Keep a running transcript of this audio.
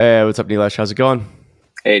Hey, what's up, Neelesh? How's it going?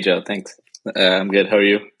 Hey Joe, thanks. I'm good. How are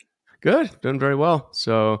you? Good, doing very well.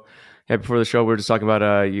 So, yeah, before the show, we were just talking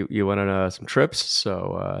about you went on some trips,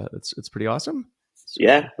 so it's pretty awesome.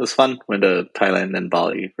 Yeah, So it was fun. Went to Thailand and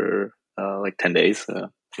Bali for like 10 days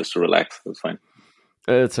just to relax. It was fine.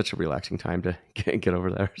 it's such a relaxing time to get over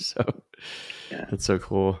there. So Yeah. that's so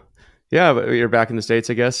cool. Yeah, but you're back in the States,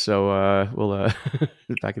 I guess. So we'll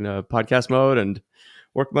back in podcast mode and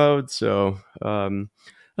work mode. So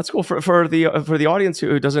that's cool for the audience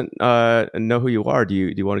who doesn't know who you are. Do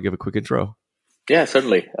you want to give a quick intro? Yeah,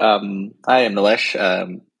 certainly. I am Nilesh.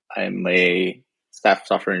 I'm a staff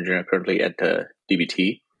software engineer currently at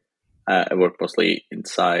DBT. I work mostly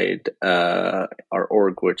inside our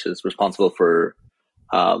org, which is responsible for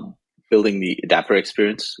um, building the adapter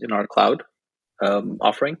experience in our cloud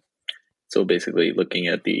offering. So basically, looking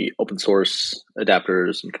at the open source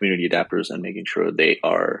adapters and community adapters and making sure they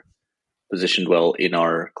are positioned well in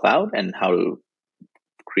our cloud and how to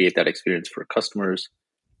create that experience for customers,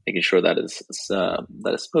 making sure that is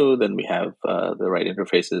smooth and we have the right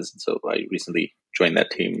interfaces. And so I recently joined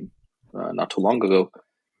that team not too long ago.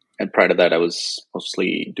 And prior to that, I was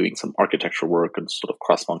mostly doing some architecture work and sort of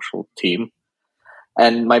cross-functional team.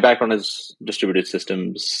 And my background is distributed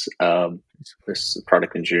systems, this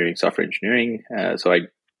product engineering, software engineering. So I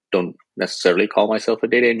don't necessarily call myself a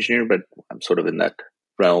data engineer, but I'm sort of in that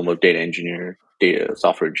realm of data engineer, data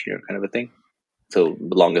software engineer kind of a thing. So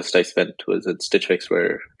the longest I spent was at Stitch Fix,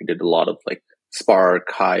 where I did a lot of like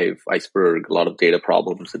Spark, Hive, Iceberg, a lot of data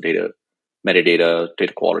problems and data metadata,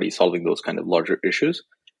 data quality, solving those kind of larger issues.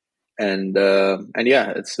 And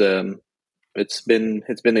yeah, it's been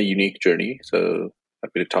a unique journey. So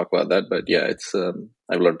happy to talk about that. But yeah, it's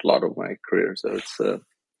I've learned a lot of my career. So it's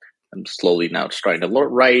I'm slowly now just trying to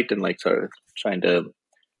write and like sort of trying to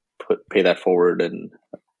pay that forward and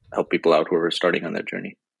help people out who are starting on that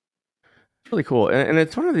journey. Really cool, and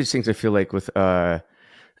it's one of these things I feel like with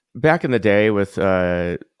back in the day with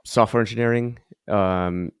software engineering,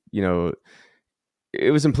 you know,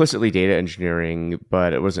 it was implicitly data engineering,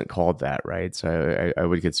 but it wasn't called that, right? So I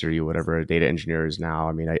would consider you whatever a data engineer is now.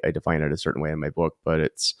 I mean, I define it a certain way in my book, but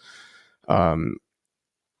it's, um,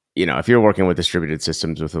 if you're working with distributed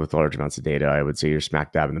systems with large amounts of data, I would say you're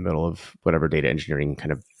smack dab in the middle of whatever data engineering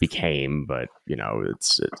kind of became. But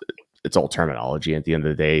it's all terminology. At the end of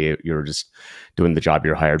the day, you're just doing the job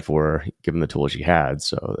you're hired for, given the tools you had.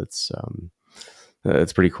 So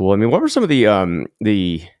it's pretty cool. I mean, what were some of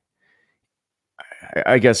the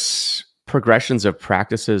I guess progressions of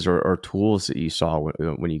practices or tools that you saw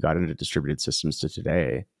when you got into distributed systems to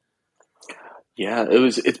today? Yeah,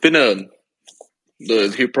 it's been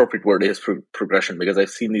the appropriate word is progression because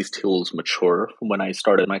I've seen these tools mature from when I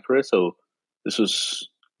started my career. So this was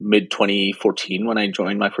mid 2014 when I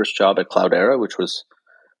joined my first job at Cloudera, which was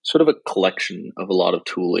sort of a collection of a lot of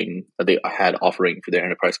tooling that they had offering for their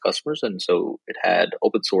enterprise customers. And so it had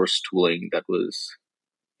open source tooling that was,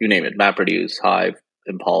 you name it, MapReduce, Hive,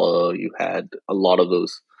 Impala. You had a lot of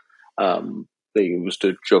those. They used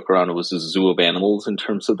to joke around it was a zoo of animals in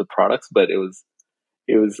terms of the products, but it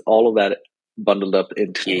was all of that bundled up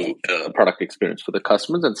into a product experience for the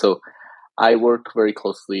customers. And so I work very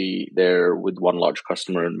closely there with one large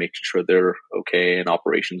customer and making sure they're okay and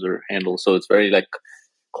operations are handled. So it's very like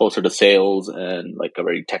closer to sales and like a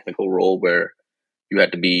very technical role where you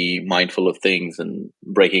had to be mindful of things and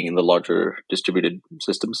breaking in the larger distributed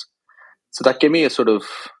systems. So that gave me a sort of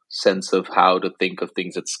sense of how to think of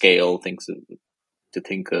things at scale, things to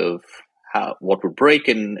think of how what would break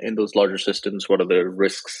in those larger systems, what are the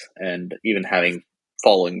risks, and even having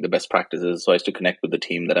following the best practices. So I used to connect with the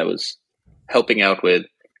team that I was helping out with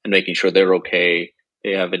and making sure they're okay.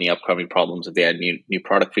 They have any upcoming problems, if they had new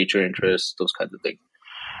product feature interests, those kinds of things.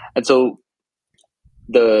 And so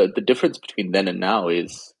the difference between then and now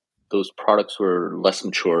is those products were less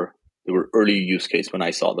mature. They were early use case when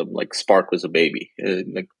I saw them. Like Spark was a baby.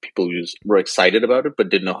 Like people were excited about it, but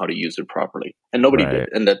didn't know how to use it properly, and nobody did. Right.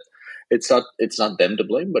 And that it's not them to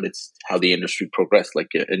blame, but it's how the industry progressed. Like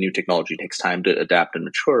a new technology takes time to adapt and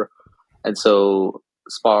mature, and so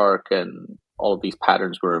Spark and all of these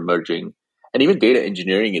patterns were emerging. And even data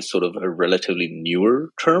engineering is sort of a relatively newer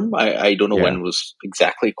term. I don't know when Yeah. it was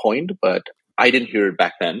exactly coined, but I didn't hear it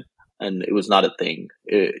back then, and it was not a thing.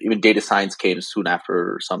 Even data science came soon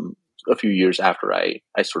after a few years after I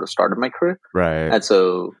sort of started my career, Right. and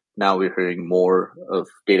so now we're hearing more of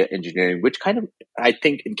data engineering, which kind of I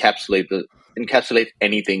think encapsulate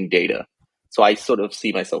anything data. So I sort of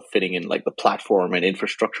see myself fitting in like the platform and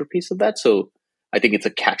infrastructure piece of that. So I think it's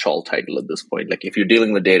a catch-all title at this point. Like if you're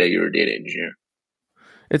dealing with data, you're a data engineer.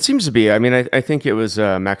 It seems to be. I mean, I think it was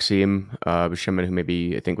Maxime Bishemin who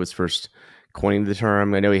maybe I think was first coining the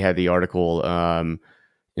term. I know he had the article,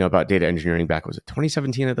 about data engineering back, was it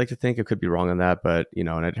 2017? I'd like to think. I could be wrong on that, but and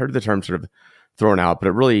I'd heard the term sort of thrown out, but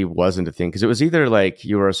it really wasn't a thing because it was either like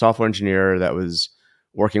you were a software engineer that was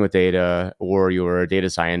working with data, or you were a data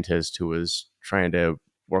scientist who was trying to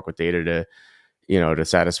work with data to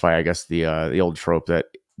satisfy, I guess, the old trope that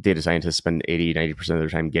data scientists spend 80-90% of their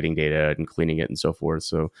time getting data and cleaning it and so forth.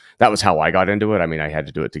 So that was how I got into it. I mean, I had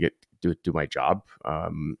to do it to do my job.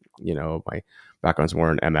 My background's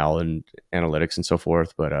more in ML and analytics and so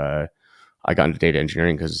forth, but I got into data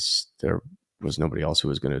engineering because there was nobody else who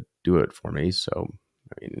was going to do it for me. So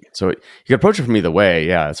I mean, you can approach it from either way,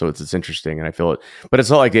 yeah. So it's interesting, and I feel it, but it's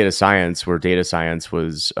not like data science, where data science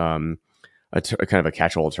was a kind of a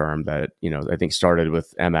catch-all term that I think started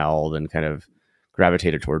with ML, then kind of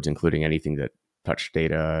gravitated towards including anything that touched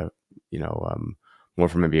data, more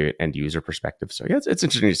from maybe an end user perspective. So yeah, it's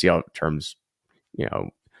interesting to see how terms you know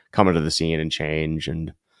come into the scene and change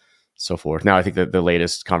and so forth. Now I think that the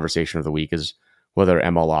latest conversation of the week is whether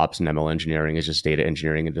ML ops and ML engineering is just data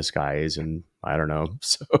engineering in disguise, and I don't know.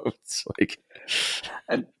 So it's like,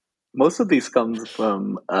 And most of these comes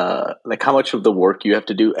from like how much of the work you have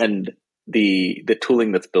to do and the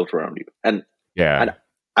tooling that's built around you. And yeah,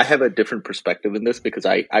 I have a different perspective in this because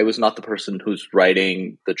I was not the person who's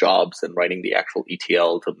writing the jobs and writing the actual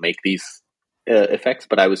ETL to make these effects,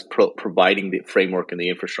 but I was providing the framework and the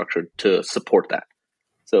infrastructure to support that.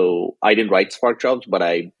 So I didn't write Spark jobs, but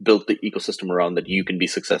I built the ecosystem around that you can be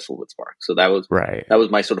successful with Spark. So right. that was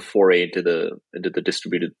my sort of foray into the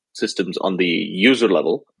distributed systems on the user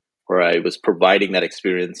level, where I was providing that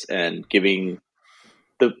experience and giving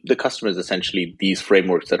the customers essentially these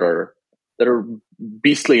frameworks that are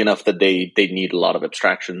beastly enough that they need a lot of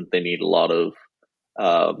abstraction. They need a lot of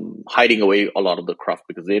hiding away a lot of the cruft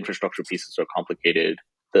because the infrastructure pieces are complicated.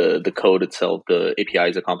 The code itself, the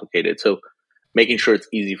APIs are complicated. So making sure it's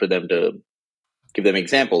easy for them to give them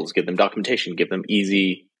examples, give them documentation, give them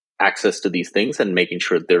easy access to these things, and making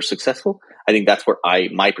sure they're successful. I think that's where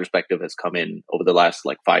my perspective has come in over the last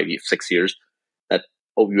like 5 6 years. That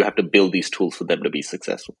you have to build these tools for them to be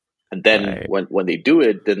successful, and then Right. when they do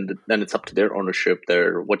it, then it's up to their ownership,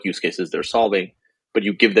 their what use cases they're solving. But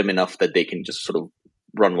you give them enough that they can just sort of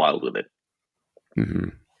run wild with it. Hmm.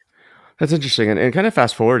 That's interesting. And kind of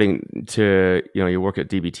fast forwarding to, you work at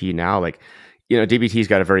DBT now, like, DBT's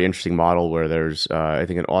got a very interesting model where there's, I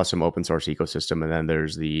think, an awesome open source ecosystem. And then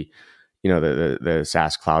there's the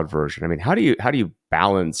SaaS cloud version. I mean, how do you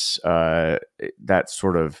balance that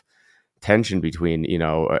sort of tension between,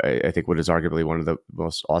 I think what is arguably one of the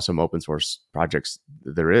most awesome open source projects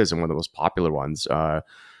there is, and one of the most popular ones,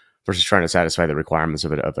 versus trying to satisfy the requirements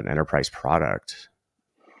of an enterprise product.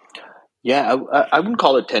 Yeah, I wouldn't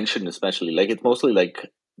call it tension, especially like it's mostly like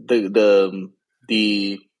the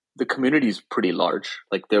the community is pretty large.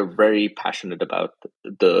 Like they're very passionate about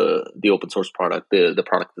the open source product, the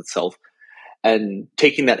product itself, and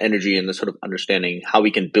taking that energy and the sort of understanding how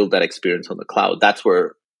we can build that experience on the cloud. That's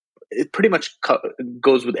where it pretty much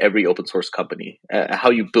goes with every open source company.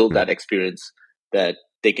 How you build Hmm. that experience that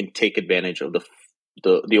they can take advantage of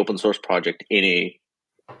the open source project in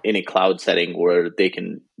a cloud setting where they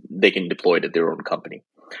can deploy it at their own company.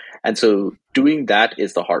 And so doing that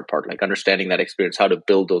is the hard part, like understanding that experience, how to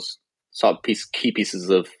build those key pieces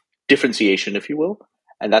of differentiation, if you will.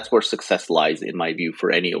 And that's where success lies, in my view,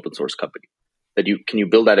 for any open source company. That you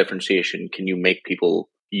build that differentiation? Can you make people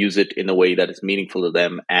use it in a way that is meaningful to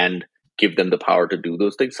them and give them the power to do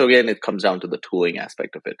those things? So again, it comes down to the tooling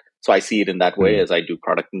aspect of it. So I see it in that way Hmm. as I do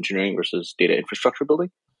product engineering versus data infrastructure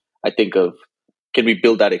building. I think of, can we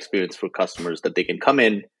build that experience for customers that they can come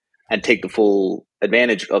in and take the full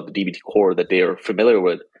advantage of the DBT core that they are familiar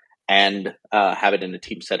with, and have it in a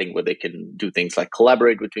team setting where they can do things like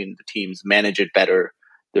collaborate between the teams, manage it better.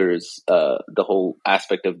 There's the whole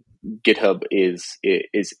aspect of GitHub is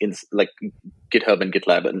in like GitHub and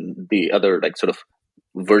GitLab and the other like sort of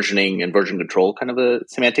versioning and version control kind of a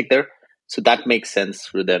semantic there. So that makes sense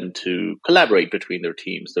for them to collaborate between their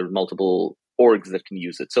teams. There are multiple orgs that can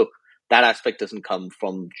use it. So that aspect doesn't come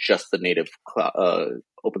from just the native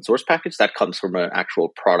open source package. That comes from an actual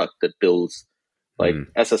product that builds like Hmm.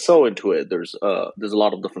 SSO into it. There's a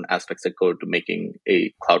lot of different aspects that go to making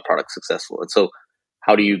a cloud product successful. And so,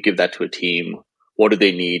 how do you give that to a team? What do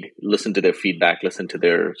they need? Listen to their feedback. Listen to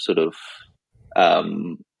their sort of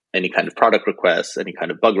um, any kind of product requests, any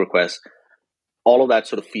kind of bug requests. All of that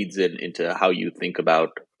sort of feeds in into how you think about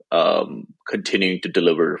continuing to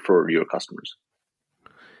deliver for your customers.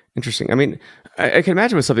 Interesting. I mean, I can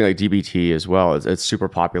imagine with something like DBT as well. It's super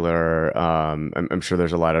popular. I'm sure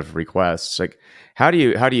there's a lot of requests. Like, how do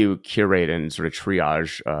you curate and sort of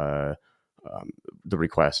triage the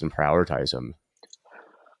requests and prioritize them?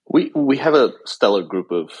 We have a stellar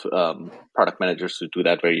group of product managers who do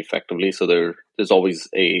that very effectively. So there's always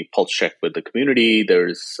a pulse check with the community.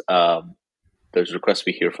 There's requests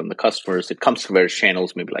we hear from the customers. It comes through various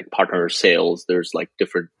channels, maybe like partner sales. There's like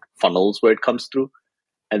different funnels where it comes through,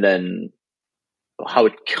 and then how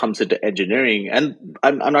it comes into engineering. And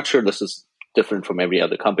I'm not sure this is different from every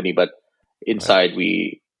other company, but Right. inside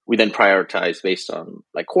we then prioritize based on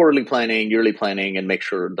like quarterly planning, yearly planning, and make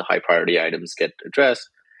sure the high priority items get addressed.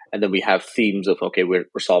 And then we have themes of, okay, we're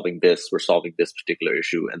solving this, we're solving this particular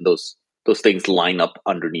issue, and those things line up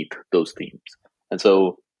underneath those themes. And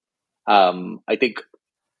so I think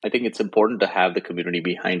it's important to have the community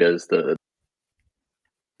behind us. The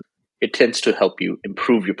It tends to help you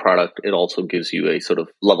improve your product. It also gives you a sort of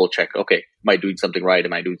level check. Okay, am I doing something right?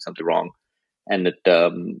 Am I doing something wrong? And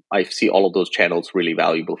I see all of those channels really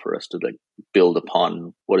valuable for us to like build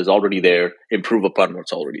upon what is already there, improve upon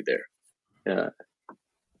what's already there. Yeah,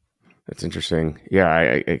 That's interesting.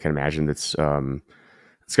 Yeah, I can imagine it's got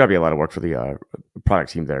to be a lot of work for the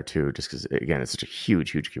product team there too. Just because again, it's such a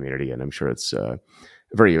huge community, and I'm sure it's a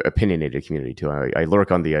very opinionated community too. I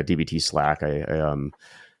lurk on the DBT Slack. I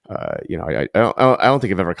don't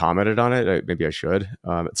think I've ever commented on it. Maybe I should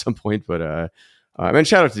at some point, but and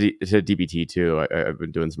shout out to DBT too. I've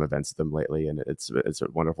been doing some events with them lately, and it's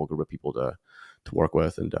a wonderful group of people to work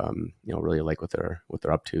with, and really like what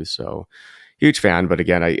they're up to. So huge fan. But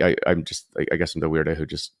again, I'm just I guess I'm the weirdo who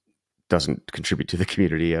just doesn't contribute to the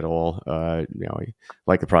community at all. I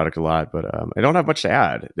like the product a lot, but I don't have much to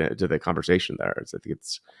add to the conversation there. I think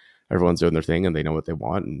it's everyone's doing their thing and they know what they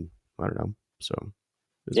want, and I don't know. So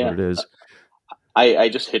it is what yeah. it is. I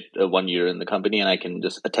just hit 1 year in the company, and I can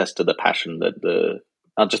just attest to the passion that the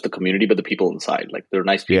not just the community, but the people inside. Like they're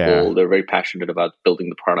nice Yeah, people. They're very passionate about building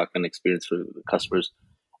the product and experience for the customers,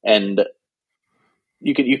 and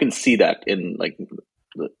you can see that in like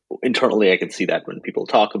internally. I can see that when people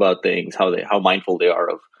talk about things, how mindful they are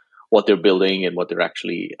of what they're building and what they're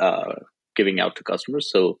actually giving out to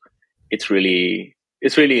customers. So it's really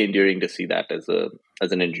endearing to see that as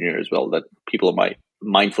an engineer as well, that people are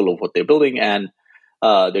mindful of what they're building, and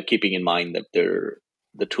they're keeping in mind that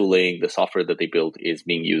the tooling, the software that they build is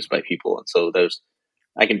being used by people. And so there's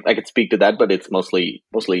I can speak to that, but it's mostly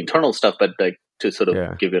internal stuff. But like to sort of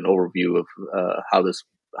yeah. give you an overview of how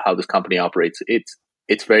this company operates,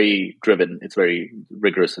 it's very driven, it's very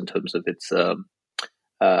rigorous in terms of its how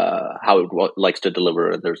it likes to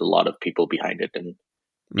deliver, and there's a lot of people behind it. And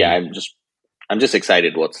yeah, Mm. I'm just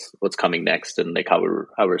excited what's coming next, and like how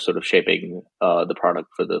we're sort of shaping the product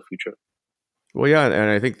for the future. Well, yeah, and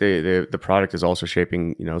I think the product is also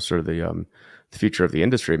shaping, sort of the future of the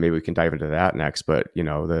industry. Maybe we can dive into that next. But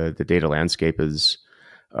the data landscape is,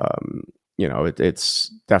 um, it's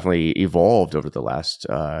definitely evolved over the last,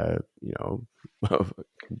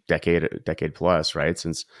 decade plus, right?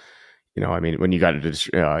 Since I mean, when you got into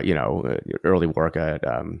early work at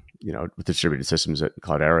with distributed systems at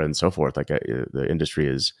Cloudera and so forth, like the industry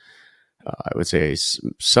is I would say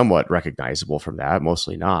somewhat recognizable from that.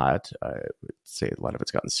 Mostly not. I would say a lot of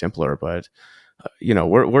it's gotten simpler, but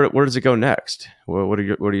where does it go next? What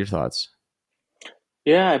are your thoughts?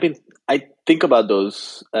 Yeah, I mean, I think about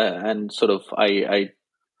those, and sort of I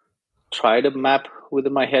try to map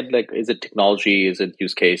within my head, like, is it technology, is it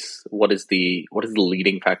use case, what is the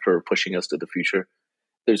leading factor pushing us to the future?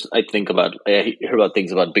 I hear about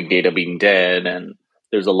things about big data being dead, and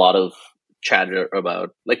there's a lot of chatter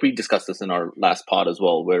about, like, we discussed this in our last pod as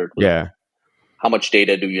well, where it was like, Yeah. how much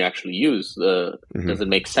data do you actually use? Does Hmm. it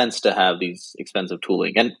make sense to have these expensive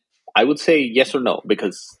tooling? And I would say yes or no,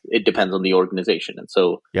 because it depends on the organization. And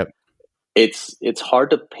so Yep. it's hard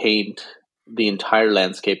to paint the entire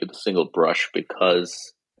landscape with a single brush,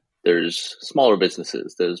 because there's smaller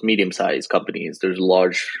businesses, there's medium-sized companies, there's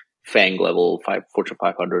large FANG level Fortune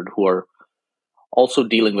 500 who are also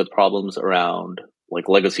dealing with problems around like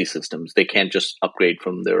legacy systems. They can't just upgrade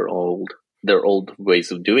from their old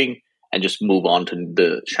ways of doing and just move on to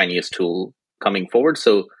the shiniest tool coming forward.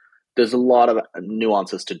 So there's a lot of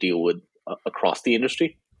nuances to deal with across the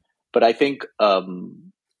industry. But I think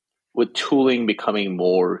with tooling becoming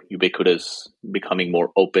more ubiquitous, becoming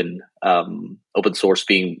more open source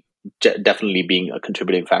being definitely being a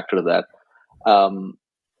contributing factor to that.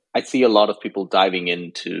 I see a lot of people diving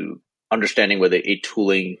into understanding whether a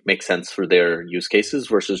tooling makes sense for their use cases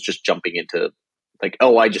versus just jumping into like,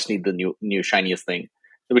 oh, I just need the new shiniest thing.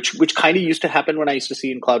 which kind of used to happen when I used to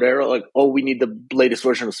see in Cloudera, like, oh, we need the latest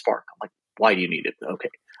version of Spark. I'm like, why do you need it? Okay,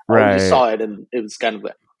 oh, we just Right. saw it, and it was kind of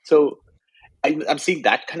so. I'm seeing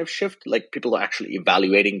that kind of shift. Like people are actually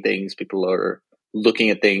evaluating things. People are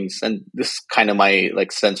looking at things, and this is kind of my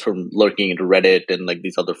like sense from lurking into Reddit and like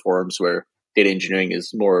these other forums where data engineering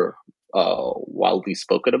is more wildly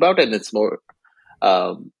spoken about, and it's more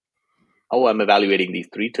um, oh, I'm evaluating these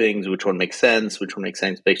three things. Which one makes sense? Which one makes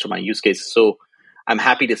sense based on my use case? So I'm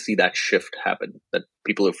happy to see that shift happen, that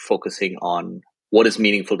people are focusing on what is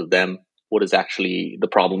meaningful to them, what is actually the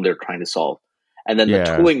problem they're trying to solve. And then the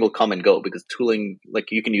Yeah. tooling will come and go, because tooling, like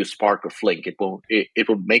you can use Spark or Flink. It will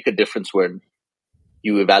make a difference when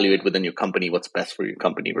you evaluate within your company what's best for your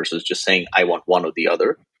company versus just saying, I want one or the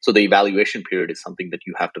other. So the evaluation period is something that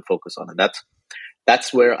you have to focus on. And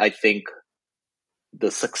that's where I think the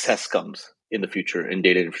success comes in the future in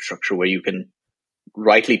data infrastructure, where you can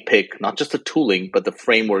rightly pick not just the tooling, but the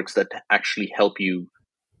frameworks that actually help you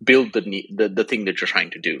build the thing that you're trying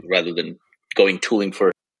to do, rather than going tooling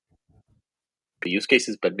for use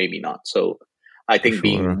cases, but maybe not. So I For think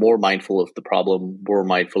being sure. more mindful of the problem, more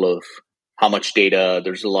mindful of how much data,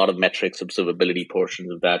 there's a lot of metrics, observability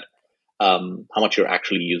portions of that, how much you're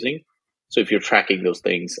actually using. So if you're tracking those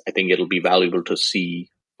things, I think it'll be valuable to see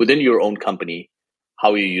within your own company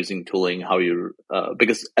how you're using tooling, how you're,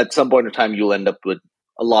 because at some point in time, you'll end up with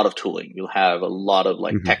a lot of tooling. You'll have a lot of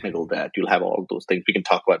like Hmm. technical debt. You'll have all of those things. We can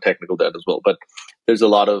talk about technical debt as well, but there's a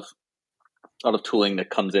lot of tooling that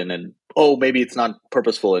comes in, and oh, maybe it's not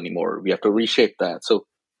purposeful anymore. We have to reshape that. So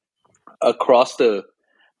across the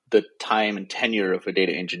time and tenure of a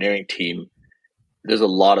data engineering team, there's a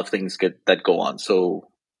lot of things that go on. So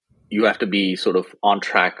you have to be sort of on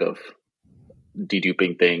track of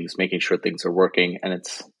deduping things, making sure things are working. And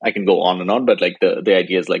I can go on and on, but like the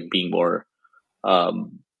idea is like being more,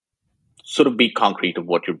 um, sort of be concrete of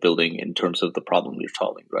what you're building in terms of the problem you're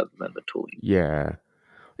solving rather than the tooling. Yeah.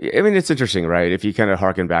 I mean, it's interesting, right? If you kind of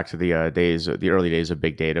harken back to the early days of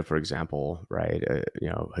big data, for example, right?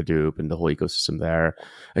 Hadoop and the whole ecosystem there.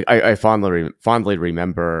 I fondly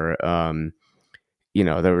remember,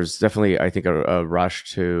 there was definitely, I think, a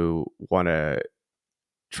rush to want to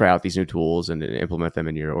try out these new tools and implement them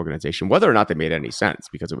in your organization, whether or not they made any sense,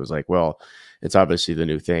 because it was like, well, it's obviously the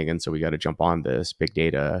new thing, and so we got to jump on this big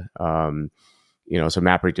data. So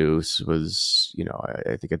MapReduce was,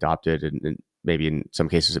 I think adopted, and maybe in some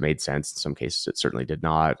cases it made sense. In some cases it certainly did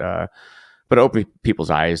not. But it opened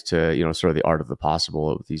people's eyes to, sort of the art of the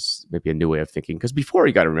possible with these, maybe a new way of thinking. Because before,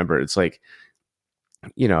 you got to remember, it's like, I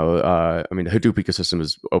mean, the Hadoop ecosystem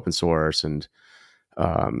is open source and,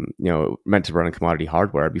 meant to run on commodity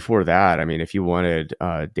hardware. Before that, I mean, if you wanted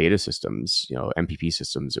data systems, MPP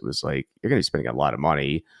systems, it was like you're going to be spending a lot of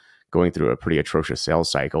money going through a pretty atrocious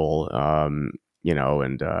sales cycle. And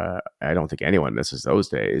I don't think anyone misses those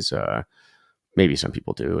days. Maybe some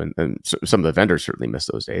people do, and some of the vendors certainly miss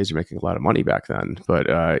those days. You're making a lot of money back then, but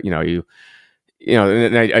and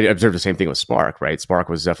I observed the same thing with Spark. Right, Spark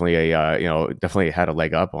was definitely definitely had a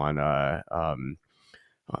leg up on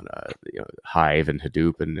Hive and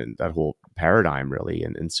Hadoop and that whole paradigm, really,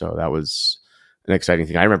 and so that was an exciting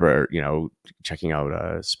thing. I remember checking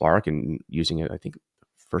out Spark and using it. I think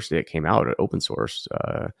first day it came out at open source.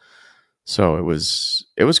 So it was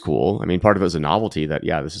cool. I mean, part of it was a novelty that,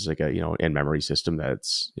 yeah, this is like a in memory system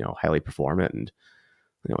that's highly performant, and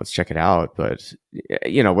let's check it out. But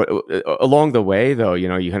along the way, though, you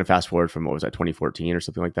kind of fast forward from, what was that, 2014 or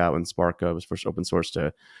something like that, when Spark was first open source,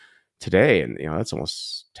 to today, and that's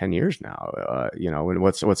almost 10 years now. And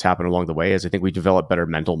what's happened along the way is, I think we developed better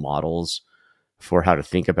mental models for how to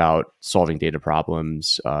think about solving data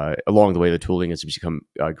problems. Along the way, the tooling has become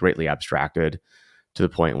greatly abstracted to the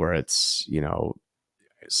point where I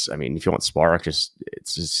mean, if you want Spark, it's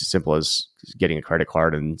as simple as getting a credit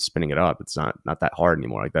card and spinning it up. It's not that hard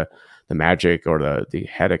anymore. Like the magic or the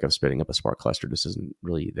headache of spinning up a Spark cluster just isn't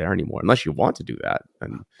really there anymore, unless you want to do that,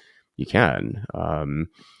 and you can.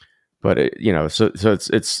 But so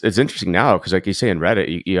it's interesting now, because, like you say, in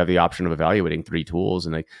Reddit, you have the option of evaluating three tools,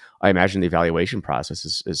 and I imagine the evaluation process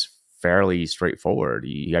is fairly straightforward.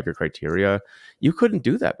 You have your criteria. You couldn't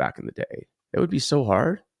do that back in the day. It would be so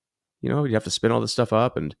hard. You'd have to spin all this stuff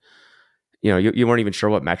up, and you weren't even sure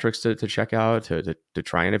what metrics to check out to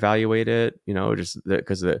try and evaluate it. Just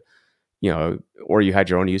because or you had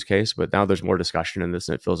your own use case. But now there's more discussion in this,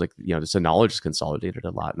 and it feels like just the knowledge is consolidated a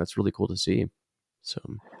lot, and that's really cool to see. So.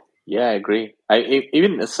 Yeah, I agree.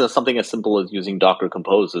 Even something as simple as using Docker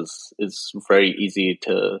Compose is very easy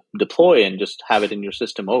to deploy and just have it in your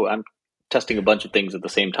system. Oh, I'm testing a bunch of things at the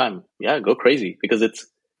same time. Yeah, go crazy, because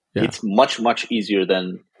Yeah. it's much easier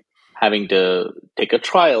than having to take a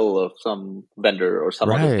trial of some vendor or some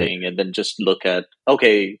other Right. thing, and then just look at,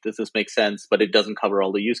 okay, does this make sense? But it doesn't cover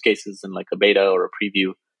all the use cases in like a beta or a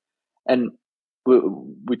preview. And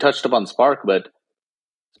we touched upon Spark, but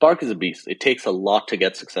Spark is a beast. It takes a lot to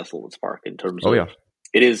get successful with Spark in terms Oh of yeah.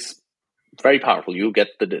 it is very powerful. You get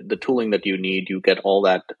the tooling that you need. You get all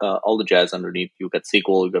that all the jazz underneath. You get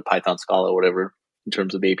SQL, you get Python, Scala, whatever in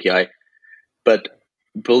terms of the API. But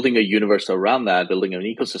building a universe around that, building an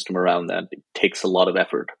ecosystem around that, it takes a lot of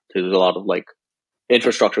effort. There's a lot of like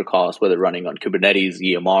infrastructure costs, whether running on Kubernetes,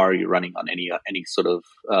 EMR, you're running on any sort of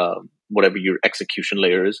whatever your execution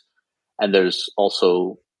layer is, and there's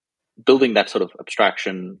also building that sort of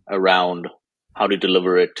abstraction around how to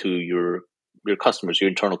deliver it to your customers, your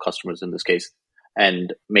internal customers in this case,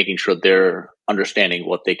 and making sure they're understanding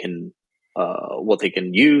what they can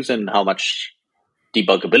use and how much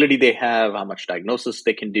debuggability they have, how much diagnosis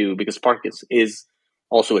they can do, because Spark is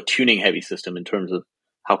also a tuning heavy system in terms of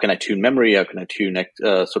how can I tune memory, how can I tune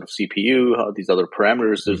sort of CPU, how these other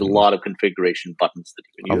parameters. There's a Hmm. lot of configuration buttons that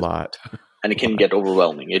you A can use, lot. and it A can lot. get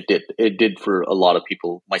overwhelming. It did for a lot of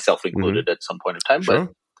people, myself Hmm. included, at some point in time. But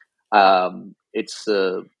Sure. um, it's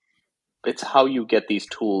uh, it's how you get these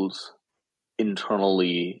tools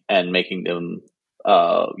internally and making them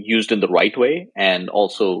used in the right way, and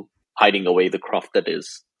also hiding away the cruft that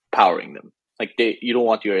is powering them. Like you don't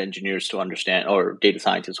want your engineers to understand, or data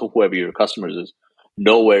scientists, or whoever your customers is,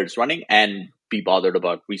 know where it's running and be bothered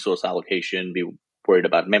about resource allocation, be worried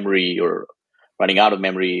about memory or running out of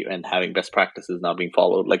memory, and having best practices not being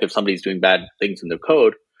followed. Like if somebody's doing bad things in their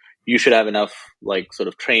code, you should have enough like sort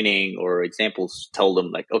of training or examples to tell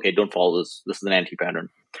them like, okay, don't follow this. This is an anti pattern.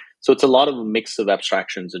 So it's a lot of a mix of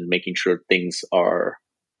abstractions and making sure things are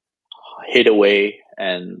hid away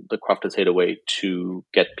and the craft is hid away to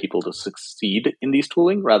get people to succeed in these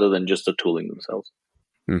tooling rather than just the tooling themselves.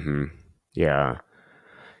 Hmm. Yeah.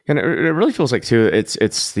 And it really feels like too.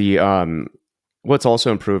 It's the what's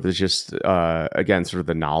also improved is just again sort of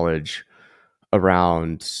the knowledge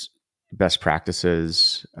around best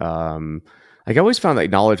practices. Like I always found that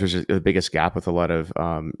knowledge was just the biggest gap with a lot of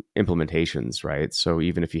implementations, right? So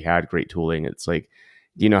even if you had great tooling, it's like,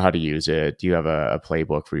 do you know how to use it? Do you have a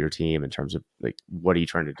playbook for your team in terms of like what are you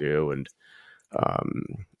trying to do? And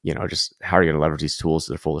just how are you going to leverage these tools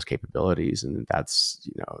to their fullest capabilities? And that's,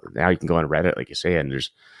 now you can go on Reddit, like you say, and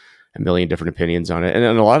there's a million different opinions on it, and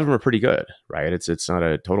a lot of them are pretty good, right? It's not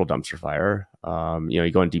a total dumpster fire.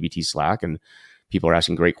 You go on DBT Slack, and people are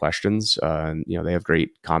asking great questions, and they have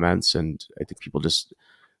great comments, and I think people just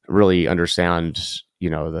really understand,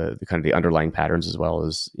 the kind of the underlying patterns as well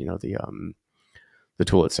as the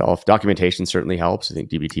tool itself. Documentation certainly helps. I think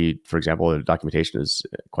DBT, for example, the documentation is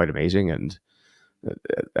quite amazing, and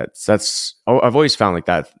that's I've always found like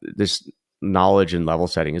that. This knowledge and level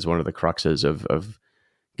setting is one of the cruxes of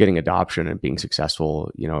getting adoption and being successful,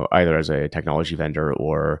 either as a technology vendor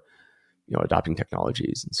or, adopting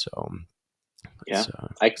technologies. And so Yeah, it's,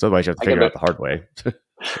 I so otherwise you have to I can figure it out the hard way.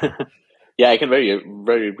 So, yeah, I can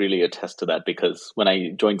very really attest to that, because when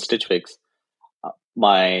I joined Stitch Fix,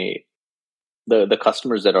 my the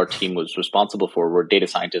customers that our team was responsible for were data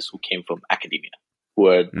scientists who came from academia, who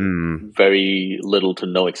had mm, very little to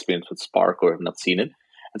no experience with Spark or have not seen it.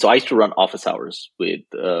 And so I used to run office hours with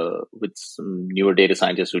some newer data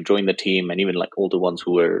scientists who joined the team, and even like older ones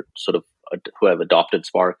who were sort of who have adopted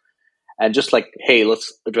Spark, and just like, hey,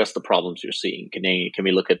 let's address the problems you're seeing. Can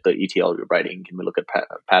we look at the ETL you're writing? Can we look at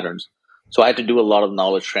patterns? So I had to do a lot of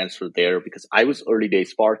knowledge transfer there, because I was early day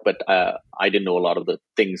Spark, but I didn't know a lot of the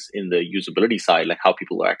things in the usability side, like how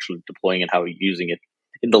people are actually deploying and how you're using it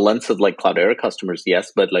in the lens of like Cloudera customers,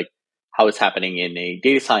 yes, but like how it's happening in a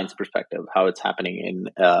data science perspective, how it's happening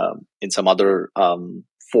in some other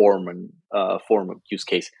form of use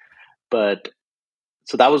case. But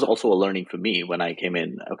so that was also a learning for me when I came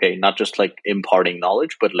in. Okay, not just like imparting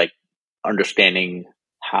knowledge, but like understanding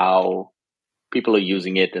how people are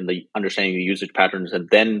using it and the understanding the usage patterns, and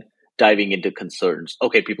then diving into concerns.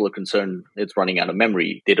 Okay, people are concerned it's running out of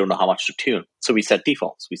memory. They don't know how much to tune. So we set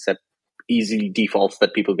defaults. We set easy defaults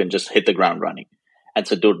that people can just hit the ground running. And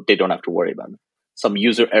so they don't have to worry about it. Some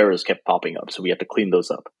user errors kept popping up. So we had to clean those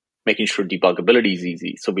up, making sure debuggability is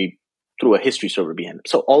easy. So we threw a history server behind it.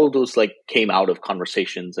 So all of those like came out of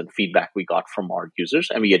conversations and feedback we got from our users,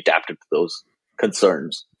 and we adapted to those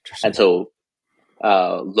concerns. And interesting.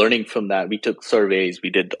 so learning from that, we took surveys,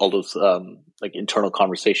 we did all those like internal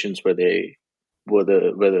conversations where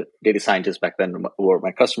the data scientists back then, or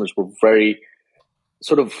my customers, were very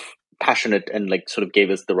sort of passionate and like sort of gave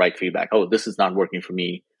us the right feedback. Oh, this is not working for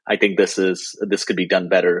me. I think this could be done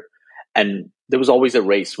better. And there was always a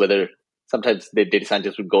race whether sometimes the data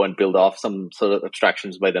scientists would go and build off some sort of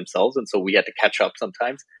abstractions by themselves, and so we had to catch up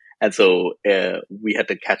sometimes. And so we had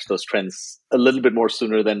to catch those trends a little bit more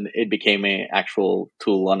sooner than it became an actual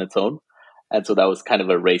tool on its own. And so that was kind of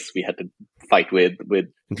a race we had to fight with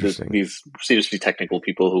Interesting. these seriously technical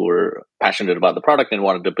people who were passionate about the product and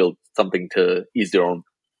wanted to build something to ease their own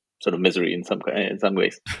sort of misery in some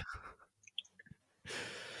ways.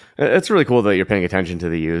 It's really cool that you're paying attention to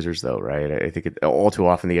the users, though, right? I think all too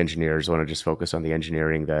often the engineers want to just focus on the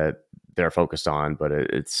engineering that they're focused on, but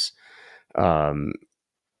it's um,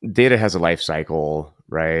 data has a life cycle,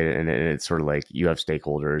 right? And it's sort of like you have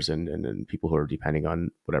stakeholders and people who are depending on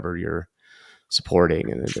whatever you're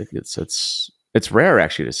supporting, and it's rare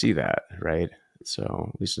actually to see that, right?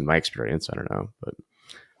 So at least in my experience, I don't know, but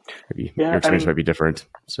maybe your Yeah, I experience mean, might be different.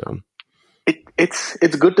 So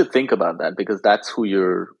it's good to think about that because that's who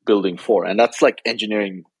you're building for, and that's like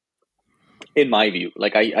engineering in my view.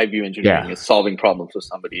 Like I view engineering yeah, as solving problems for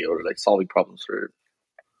somebody or like solving problems for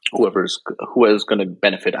whoever's going to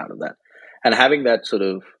benefit out of that, and having that sort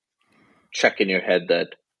of check in your head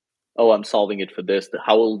that, oh, I'm solving it for this.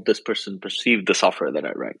 How will this person perceive the software that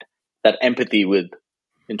I write? That empathy with,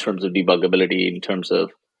 in terms of debuggability, in terms of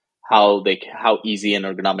how easy and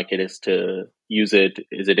ergonomic it is to use it.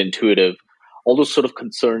 Is it intuitive? All those sort of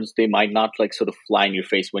concerns, they might not like sort of fly in your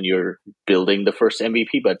face when you're building the first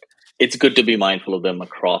MVP, but it's good to be mindful of them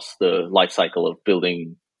across the life cycle of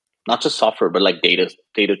building not just software, but like data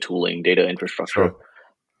tooling, data infrastructure. sure.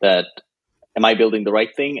 That, am I building the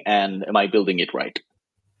right thing and am I building it right?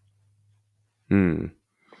 Hmm.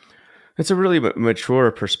 It's a really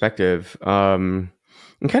mature perspective. And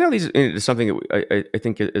kind of leads into something that I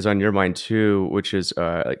think is on your mind too, which is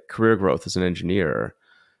like career growth as an engineer.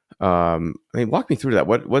 I mean, walk me through that.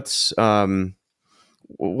 What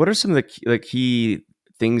are some of the key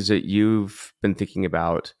things that you've been thinking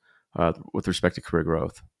about with respect to career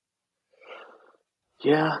growth?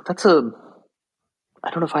 Yeah, that's a. I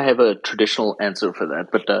don't know if I have a traditional answer for that,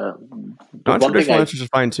 but the one thing Non-traditional I, answers are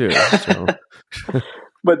fine too. So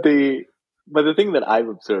but the thing that I've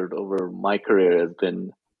observed over my career has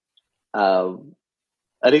been, um,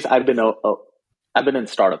 at least I've been in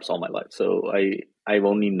startups all my life, so I've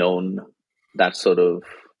only known that sort of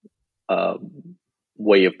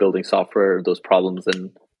way of building software, those problems and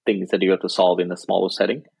things that you have to solve in a smaller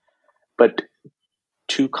setting. But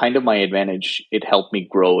to kind of my advantage, it helped me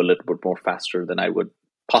grow a little bit more faster than I would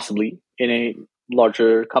possibly in a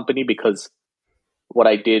larger company because what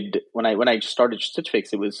I did when I started Stitch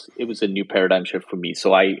Fix, it was a new paradigm shift for me.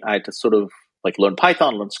 So I had to sort of like learn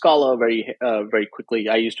Python, learn Scala very quickly.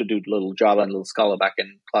 I used to do little Java and little Scala back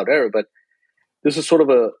in Cloudera, but this is sort of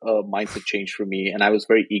a mindset change for me, and I was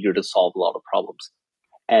very eager to solve a lot of problems.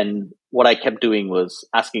 And what I kept doing was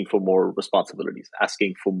asking for more responsibilities,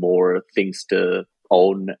 asking for more things to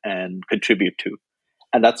own and contribute to.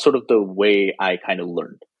 And that's sort of the way I kind of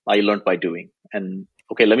learned. I learned by doing. And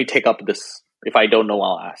okay, let me take up this. If I don't know,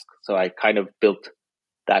 I'll ask. So I kind of built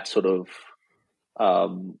that sort of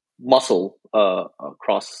muscle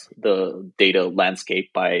across the data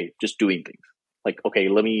landscape by just doing things. Like, okay,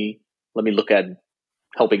 let me look at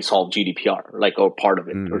helping solve GDPR, like, or part of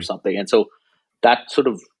it or mm, something. And so that sort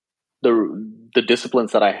of the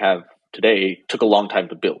disciplines that I have today took a long time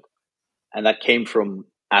to build, and that came from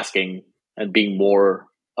asking and being more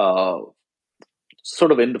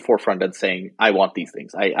sort of in the forefront and saying, I want these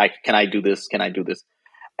things. I can I do this? Can I do this?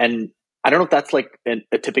 And I don't know if that's like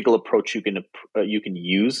a typical approach you can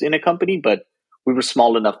use in a company, but we were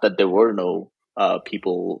small enough that there were no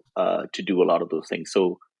people to do a lot of those things.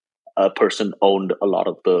 So a person owned a lot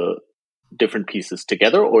of the different pieces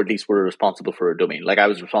together, or at least were responsible for a domain. Like I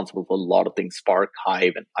was responsible for a lot of things, Spark,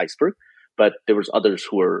 Hive, and Iceberg, but there was others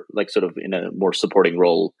who were like sort of in a more supporting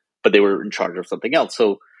role, but they were in charge of something else.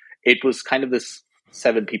 So it was kind of this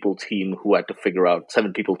 7 people team who had to figure out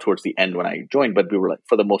 7 people towards the end when I joined, but we were like,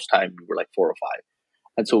 for the most time, we were like 4 or 5.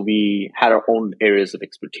 And so we had our own areas of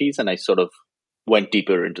expertise, and I sort of went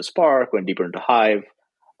deeper into Spark, went deeper into Hive,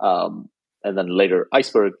 um, and then later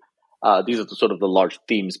Iceberg. These are the sort of the large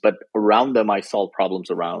themes, but around them, I solve problems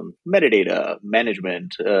around metadata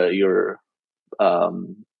management, your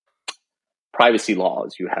um, privacy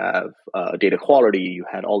laws, you have data quality, you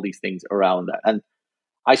had all these things around that. And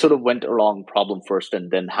I sort of went along problem first, and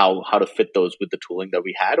then how to fit those with the tooling that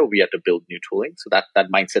we had, or we had to build new tooling. So that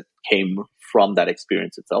mindset came from that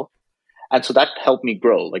experience itself, and so that helped me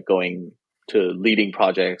grow, like going to leading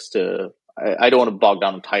projects. To I don't want to bog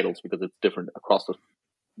down in titles because it's different across the,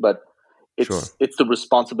 but sure. it's the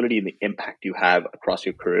responsibility and the impact you have across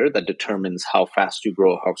your career that determines how fast you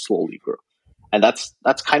grow, how slowly you grow, and that's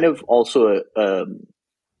kind of also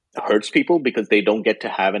hurts people because they don't get to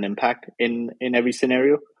have an impact in every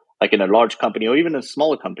scenario. Like in a large company or even a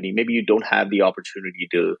smaller company, maybe you don't have the opportunity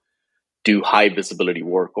to do high visibility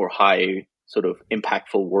work or high sort of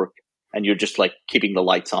impactful work, and you're just like keeping the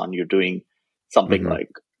lights on. You're doing something Hmm. like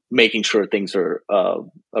making sure things are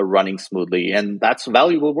running smoothly, and that's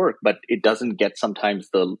valuable work, but it doesn't get sometimes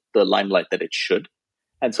the limelight that it should.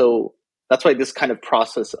 And so that's why this kind of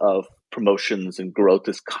process of promotions and growth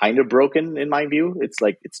is kind of broken in my view. It's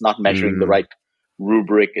like it's not measuring the Mm. right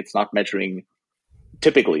rubric. It's not measuring,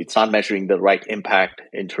 typically it's not measuring the right impact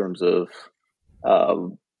in terms of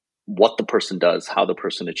um, what the person does, how the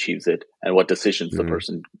person achieves it, and what decisions the Mm.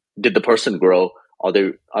 person did. The person grow? Are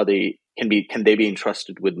they can they be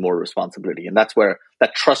entrusted with more responsibility? And that's where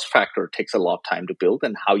that trust factor takes a lot of time to build,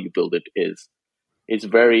 and how you build it is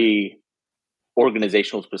very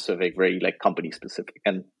organizational specific, very like company specific.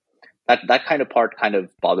 And that kind of part kind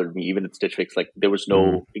of bothered me even at Stitch Fix. Like there was Mm.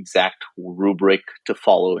 no exact rubric to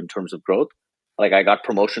follow in terms of growth. Like I got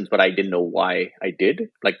promotions, but I didn't know why I did.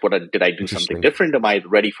 Like did I do something Interesting. different? Am I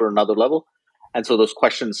ready for another level? And so those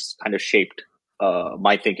questions kind of shaped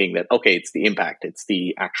my thinking that okay, it's the impact, it's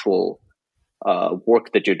the actual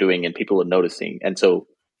work that you're doing, and people are noticing. And so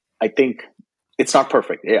I think it's not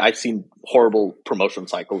perfect. I've seen horrible promotion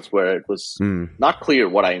cycles where it was Mm. not clear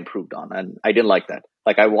what I improved on, and I didn't like that.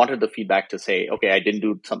 Like I wanted the feedback to say, okay, I didn't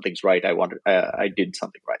do some things right. I did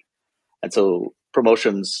something right. And so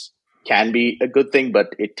promotions can be a good thing, but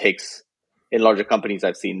it takes in larger companies.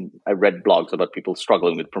 I read blogs about people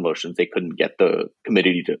struggling with promotions. They couldn't get the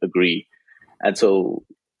committee to agree. And so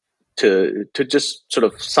to just sort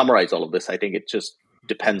of summarize all of this, I think it just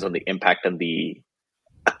depends on the impact and the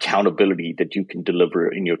accountability that you can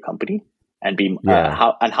deliver in your company, and be Yeah.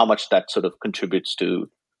 how much that sort of contributes to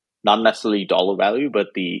not necessarily dollar value,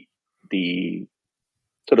 but the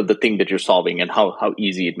sort of the thing that you're solving, and how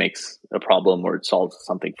easy it makes a problem or it solves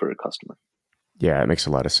something for a customer. Yeah, it makes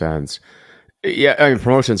a lot of sense. Yeah, I mean,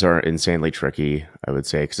 promotions are insanely tricky, I would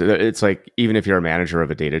say, because it's like even if you're a manager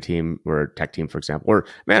of a data team or a tech team, for example, or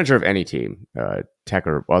manager of any team, tech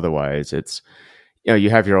or otherwise, it's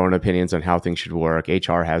you have your own opinions on how things should work.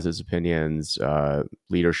 HR has its opinions.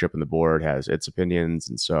 Leadership in the board has its opinions,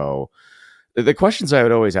 and so the questions I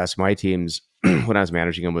would always ask my teams when I was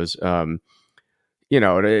managing them was,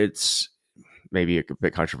 it's maybe a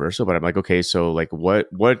bit controversial, but I'm like, okay, so like, what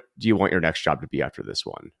do you want your next job to be after this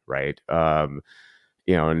one, right? And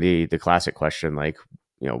the classic question, like,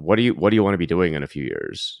 what do you want to be doing in a few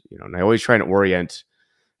years? And I always try and orient,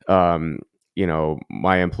 um,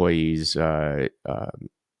 my employees,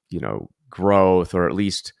 growth, or at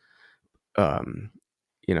least, um,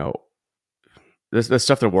 you know, the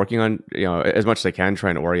stuff they're working on, as much as I can, try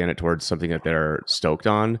and orient it towards something that they're stoked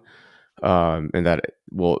on, and that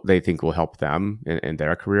they think will help them in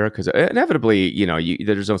their career. Because inevitably,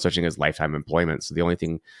 there's no such thing as lifetime employment. So the only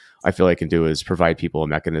thing I feel I can do is provide people a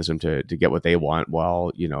mechanism to get what they want,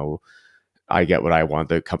 while I get what I want,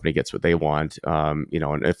 the company gets what they want. And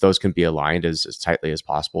if those can be aligned as tightly as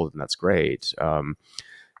possible, then that's great.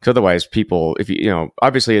 Because otherwise, people, if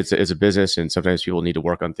obviously it's a business, and sometimes people need to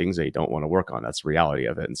work on things they don't want to work on. That's the reality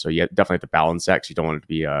of it. And so you definitely have to balance that, 'cause you don't want it to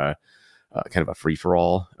be kind of a free for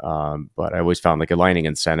all. But I always found like aligning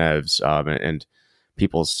incentives, and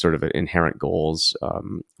people's sort of inherent goals,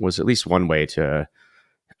 was at least one way to,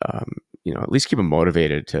 at least keep them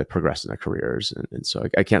motivated to progress in their careers. And so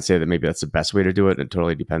I can't say that maybe that's the best way to do it. It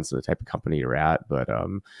totally depends on the type of company you're at. But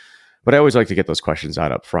I always like to get those questions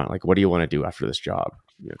out up front. Like, what do you want to do after this job?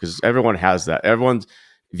 Because everyone has that. Everyone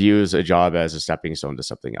views a job as a stepping stone to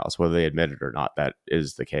something else, whether they admit it or not. That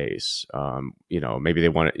is the case. Maybe they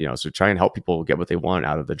want it. So try and help people get what they want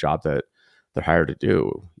out of the job that they're hired to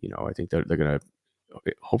do. I think they're going to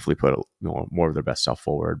hopefully put more of their best self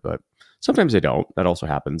forward, but sometimes they don't. That also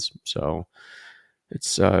happens. So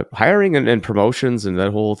it's hiring and promotions and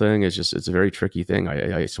that whole thing is just, it's a very tricky thing.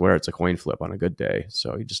 I swear it's a coin flip on a good day.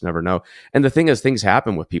 So you just never know. And the thing is, things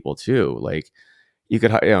happen with people too. Like you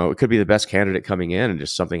could, it could be the best candidate coming in, and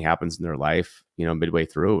just something happens in their life, midway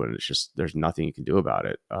through, and it's just, there's nothing you can do about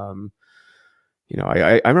it. I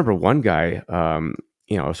remember one guy,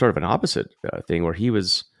 sort of an opposite thing, where he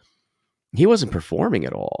wasn't performing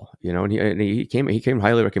at all, and he came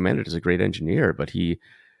highly recommended as a great engineer, but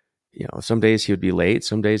some days he would be late,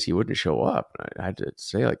 some days he wouldn't show up. I had to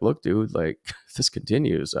say, like, look, dude, like, if this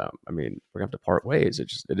continues, I mean, we're gonna have to part ways.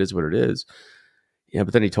 It is what it is. Yeah,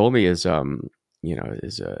 but then he told me his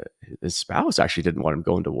spouse actually didn't want him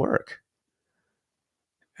going to work.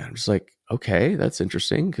 And I'm just like, okay, that's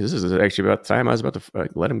interesting, because this is actually about the time I was about to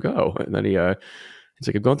let him go. And then He's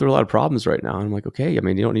like, I'm going through a lot of problems right now. And I'm like, okay, I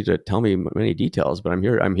mean, you don't need to tell me many details, but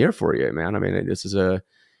I'm here for you, man. I mean, this is a,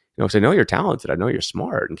 because I know you're talented. I know you're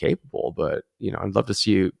smart and capable, but, I'd love to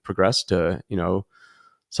see you progress to,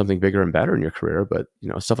 something bigger and better in your career. But,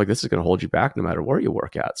 stuff like this is going to hold you back no matter where you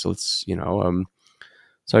work at. So let's,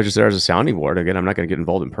 so I was just there as a sounding board. Again, I'm not going to get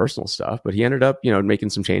involved in personal stuff, but he ended up, making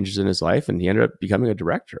some changes in his life, and he ended up becoming a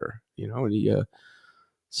director, and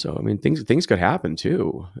so I mean, things could happen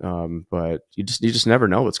too, but you just never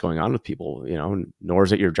know what's going on with people, nor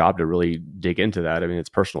is it your job to really dig into that. I mean, it's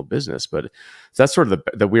personal business, but that's sort of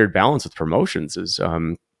the weird balance with promotions is,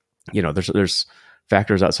 there's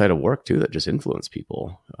factors outside of work too that just influence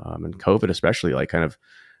people, and COVID especially, like, kind of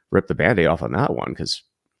ripped the Band-Aid off on that one because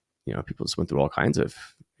people just went through all kinds of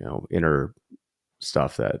inner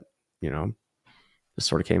stuff that just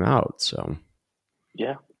sort of came out. So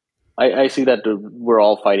Yeah, I see that we're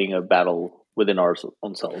all fighting a battle within our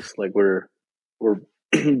own selves. Like we're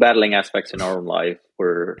battling aspects in our own life.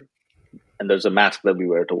 And there's a mask that we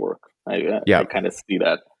wear to work. I yeah. kind of see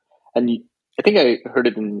that, and I think I heard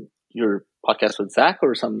it in your podcast with Zach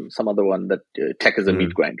or some other one that tech is a meat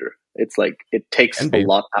Mm-hmm. grinder. It's like it takes Can a be.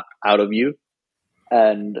 lot out of you,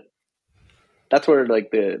 and that's where like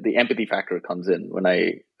the empathy factor comes in. When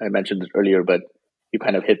I mentioned it earlier, but you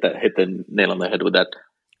kind of hit the nail on the head with that,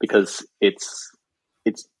 because it's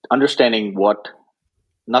understanding what,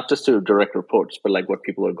 not just to direct reports, but like what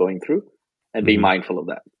people are going through, and being Mm-hmm. mindful of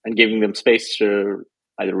that and giving them space to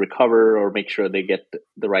either recover or make sure they get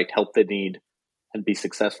the right help they need and be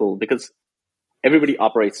successful, because everybody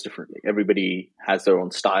operates differently. Everybody has their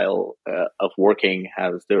own style of working,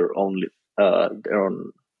 has their own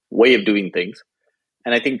way of doing things,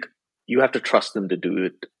 and I think you have to trust them to do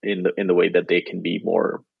it in the way that they can be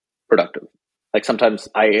more productive. Like sometimes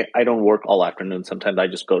I don't work all afternoon. Sometimes I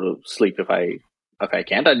just go to sleep if I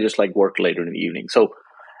can't. I just like work later in the evening. So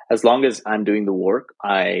as long as I'm doing the work,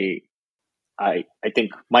 I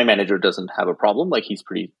think my manager doesn't have a problem. Like he's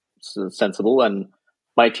pretty sensible, and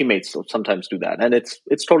my teammates sometimes do that, and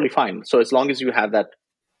it's totally fine. So as long as you have that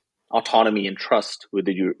autonomy and trust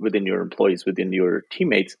within your employees, within your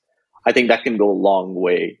teammates, I think that can go a long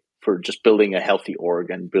way for just building a healthy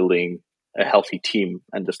org and building a healthy team,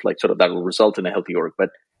 and just like sort of that will result in a healthy org. But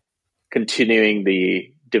continuing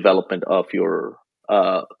the development of your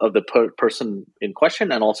of the person in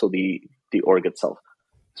question, and also the org itself,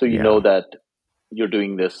 so you know Yeah. that you're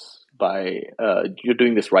doing this you're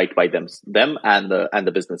doing this right by them and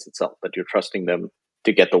the business itself, that you're trusting them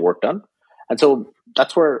to get the work done. And so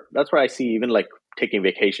that's where I see even like taking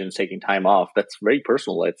vacations, taking time off, that's very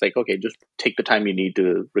personal. It's like, okay, just take the time you need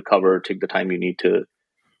to recover, take the time you need to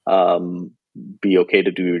um, be okay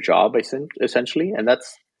to do your job, essentially. And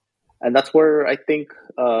that's where I think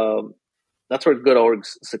that's where good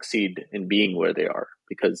orgs succeed in being where they are,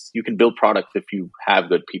 because you can build products if you have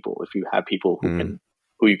good people, if you have people Mm.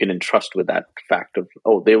 who you can entrust with that fact of,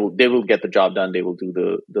 oh, they will get the job done, they will do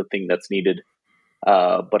the thing that's needed,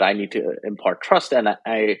 but I need to impart trust. And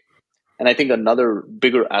I think another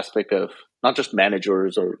bigger aspect of not just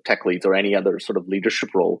managers or tech leads or any other sort of leadership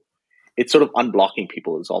role, it's sort of unblocking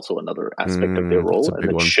people is also another aspect of their That's a role, and big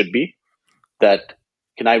it one. should be that.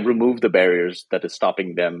 Can I remove the barriers that is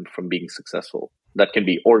stopping them from being successful? That can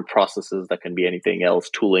be org processes, that can be anything else,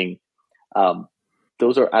 tooling. Um,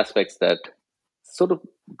 those are aspects that sort of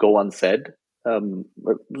go unsaid, or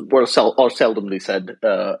seldomly said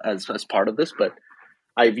as part of this. But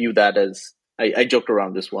I view that as, I joked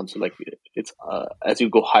around this once, so like it's as you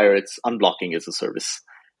go higher, it's unblocking as a service,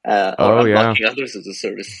 or Oh yeah. unblocking others as a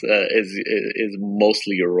service is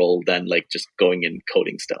mostly your role than like just going and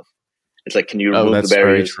coding stuff. It's like, can you Oh, remove the that's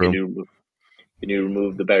very barriers? true. Can you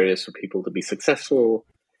remove the barriers for people to be successful,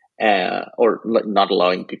 or not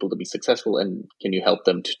allowing people to be successful? And can you help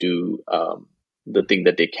them to do the thing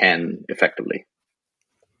that they can effectively?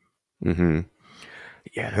 Hmm.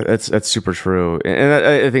 Yeah, that's super true, and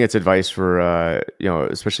I think it's advice for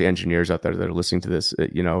especially engineers out there that are listening to this.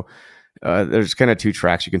 There's kind of two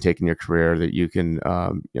tracks you can take in your career. That you can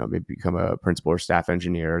maybe become a principal or staff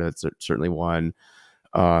engineer. That's certainly one.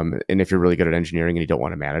 And if you're really good at engineering and you don't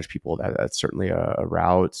want to manage people, that's certainly a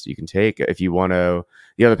route you can take. If you want to,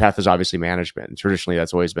 the other path is obviously management. And traditionally,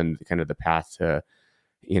 that's always been kind of the path to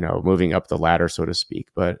moving up the ladder, so to speak.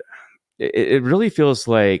 But it really feels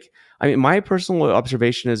like, I mean, my personal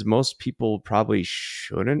observation is most people probably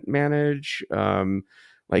shouldn't manage.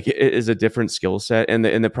 Like it is a different skill set, and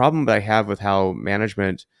the problem that I have with how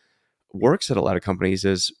management works at a lot of companies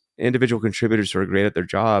is individual contributors who are great at their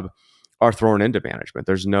job are thrown into management.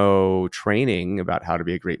 There's no training about how to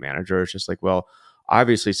be a great manager. It's just like, well,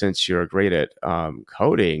 obviously, since you're great at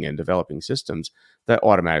coding and developing systems, that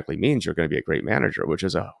automatically means you're going to be a great manager, which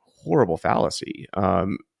is a horrible fallacy.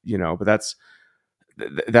 But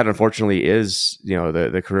that unfortunately is,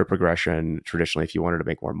 the career progression traditionally, if you wanted to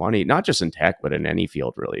make more money, not just in tech, but in any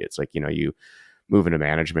field, really. It's like, you move into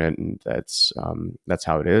management, and that's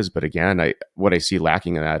how it is. But again, what I see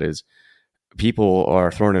lacking in that is people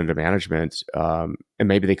are thrown into management, and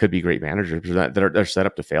maybe they could be great managers, but they're set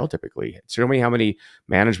up to fail typically. Show me how many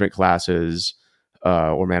management classes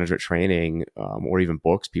or management training, or even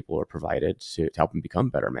books people are provided to help them become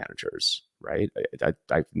better managers, right?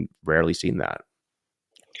 I've rarely seen that.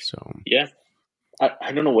 So Yeah,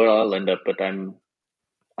 I don't know where I'll end up, but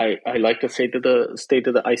I like to stay to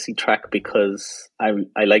the IC track because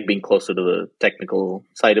I like being closer to the technical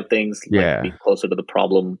side of things, like yeah, being closer to the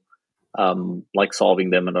problem, like solving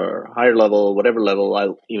them at a higher level, whatever level.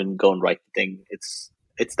 I'll even go and write the thing. It's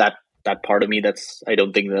that part of me that's, I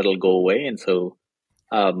don't think that'll go away, and so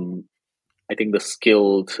um, I think the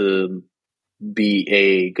skill to be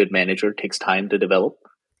a good manager takes time to develop,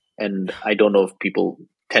 and I don't know if people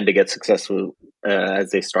tend to get successful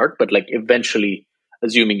as they start, but like eventually,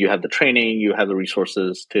 assuming you have the training, you have the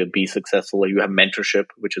resources to be successful, or you have mentorship,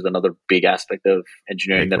 which is another big aspect of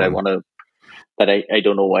engineering big that I one. want to, that I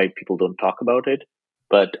don't know why people don't talk about it,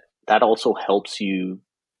 but that also helps you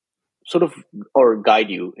sort of, or guide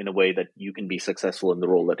you in a way that you can be successful in the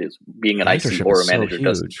role. That is, being an IC Mentorship or is a so manager huge.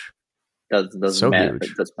 It's doesn't so matter.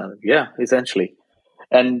 huge. Doesn't matter. Yeah, essentially.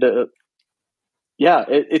 And yeah,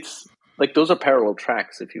 it's like those are parallel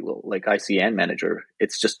tracks, if you will, like IC and manager.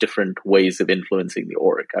 It's just different ways of influencing the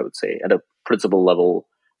org, I would say. At a principal level,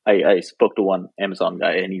 I spoke to one Amazon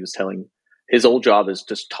guy, and he was telling his old job is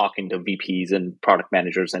just talking to VPs and product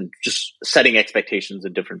managers and just setting expectations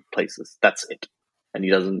in different places. That's it. And he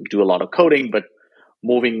doesn't do a lot of coding, but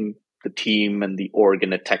moving the team and the org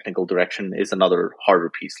in a technical direction is another harder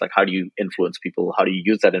piece. Like, how do you influence people? How do you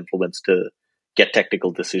use that influence to get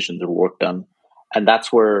technical decisions or work done? And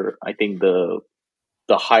that's where I think the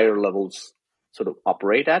higher levels sort of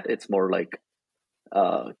operate at. It's more like,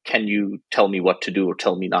 can you tell me what to do, or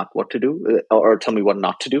tell me not what to do, or tell me what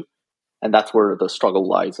not to do? And that's where the struggle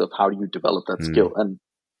lies of how do you develop that skill. Hmm. And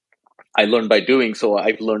I learned by doing so.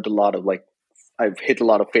 I've learned a lot of, like, I've hit a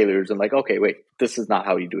lot of failures, and like, okay, wait, this is not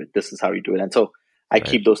how you do it. This is how you do it. And so I Right.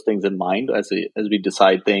 keep those things in mind as we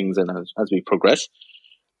decide things and as we progress.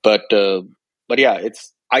 But yeah,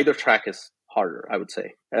 it's either track is harder, I would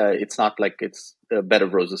say. It's not like it's a bed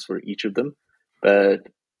of roses for each of them, but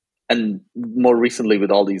and more recently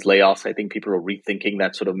with all these layoffs, I think people are rethinking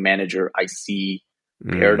that sort of manager IC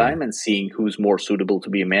Mm. paradigm and seeing who's more suitable to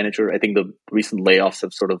be a manager. I think the recent layoffs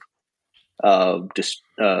have sort of just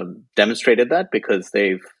demonstrated that, because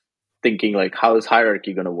they've thinking like, how is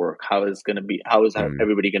hierarchy going to work? How is Mm.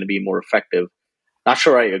 everybody going to be more effective? Not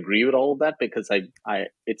sure I agree with all of that, because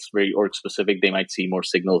it's very org specific. They might see more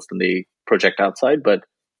signals than they project outside, but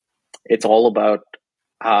it's all about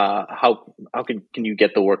how can you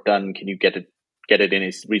get the work done? Can you get it in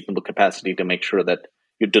a reasonable capacity to make sure that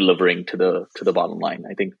you're delivering to the bottom line?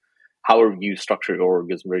 I think however you structure your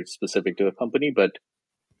org is very specific to a company, but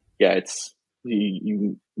yeah, it's,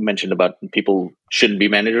 you mentioned about people shouldn't be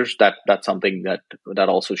managers. That's something that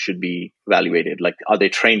also should be evaluated. Like, are they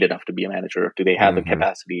trained enough to be a manager? Do they have the Hmm.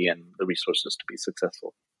 capacity and the resources to be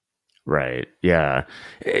successful? Right. Yeah.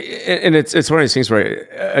 And it's one of these things where,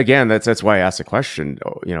 again, that's why I asked the question.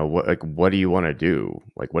 What do you want to do?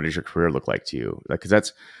 Like, what does your career look like to you? Like,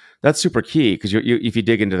 because that's super key. Because if you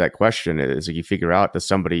dig into that question, it's like you figure out, does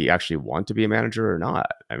somebody actually want to be a manager or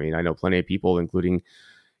not? I mean, I know plenty of people, including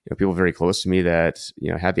people very close to me, that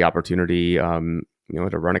had the opportunity, to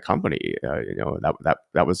run a company.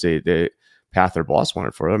 That was the path their boss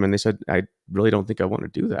wanted for them, and they said, I really don't think I want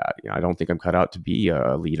to do that. I don't think I'm cut out to be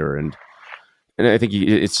a leader. And I think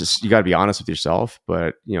it's just, you got to be honest with yourself.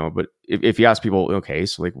 But if you ask people, okay,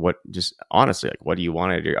 so like, what, just honestly, like, what do you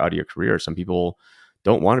want out of your career? Some people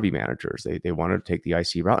don't want to be managers. They want to take the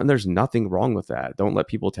IC route, and there's nothing wrong with that. Don't let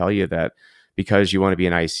people tell you that because you want to be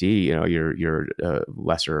an IC, you're a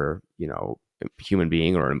lesser, human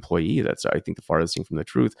being or employee. That's, I think, the farthest thing from the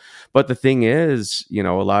truth. But the thing is, a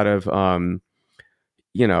lot of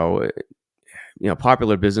you know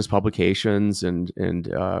popular business publications and in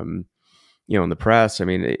the press. I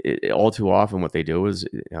mean, all too often what they do is,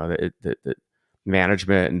 the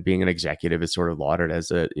management and being an executive is sort of lauded as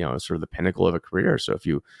sort of the pinnacle of a career. So if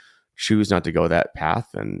you choose not to go that path,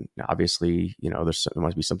 then obviously, there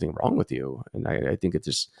must be something wrong with you. And I think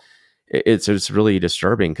it's really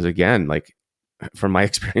disturbing, because again, like, from my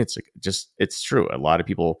experience, like, just, it's true. A lot of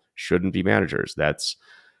people shouldn't be managers. That's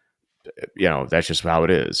just how it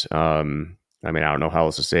is. I mean, I don't know how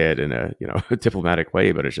else to say it in a a diplomatic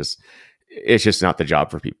way, but it's just not the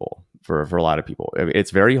job for people for a lot of people. I mean,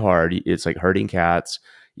 it's very hard. It's like herding cats.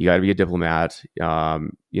 You got to be a diplomat. You're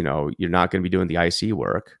not going to be doing the IC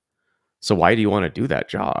work. So why do you want to do that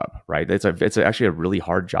job, right? It's actually a really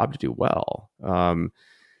hard job to do well.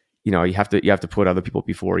 You have to put other people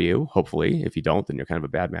before you. Hopefully, if you don't, then you're kind of a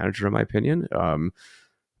bad manager, in my opinion.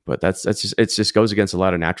 But that's just it just goes against a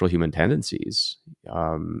lot of natural human tendencies.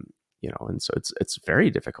 And so it's very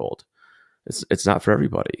difficult. It's not for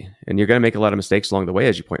everybody, and you're going to make a lot of mistakes along the way,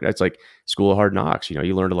 as you point out. It's like school of hard knocks.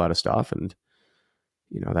 You learned a lot of stuff, and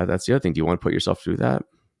that's the other thing. Do you want to put yourself through that?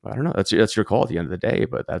 I don't know. That's your call at the end of the day,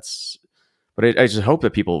 but I just hope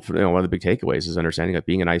that people, one of the big takeaways is understanding that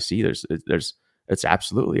being an IC, there's it's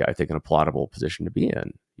absolutely, I think, an applaudable position to be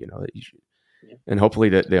in. That you should, Yeah. and hopefully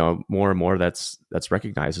that more and more that's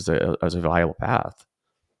recognized as a viable path.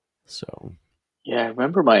 So Yeah, I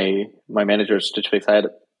remember my manager at Stitch Fix. I had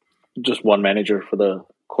just one manager for the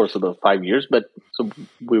course of the 5 years, but so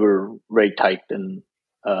we were very tight and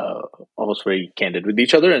uh, almost very candid with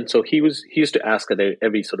each other. And so he used to ask at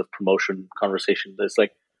every sort of promotion conversation, "This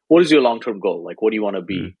like, what is your long term goal? Like, what do you want to mm,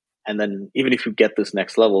 be? And then even if you get this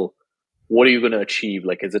next level, what are you going to achieve?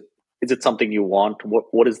 Like, is it something you want?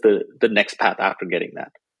 What is the next path after getting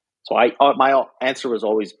that?" So my answer has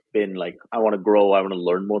always been like, I want to grow, I want to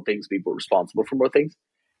learn more things, be more responsible for more things.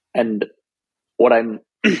 And what I'm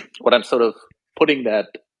what I'm sort of putting that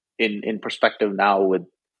in perspective now with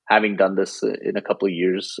having done this in a couple of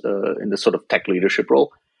years in this sort of tech leadership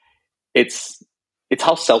role, it's it's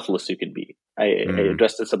how selfless you can be. I mm,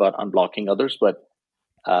 addressed this about unblocking others, but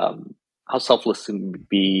um, how selfless you can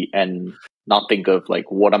be and not think of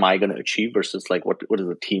like what am I going to achieve versus like what is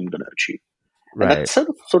the team going to achieve. And that right,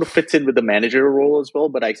 sort of fits in with the manager role as well,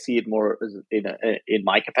 but I see it more as in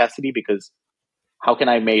my capacity because how can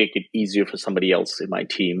I make it easier for somebody else in my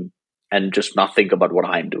team and just not think about what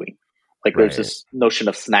I'm doing? Like there's right, this notion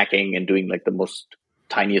of snacking and doing like the most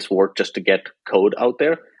tiniest work just to get code out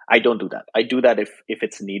there. I don't do that. I do that if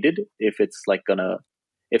it's needed, if it's like gonna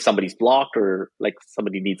if somebody's blocked or like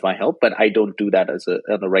somebody needs my help, but I don't do that as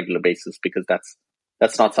on a regular basis because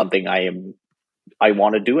that's not something I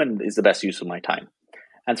want to do and is the best use of my time.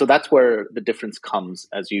 And so that's where the difference comes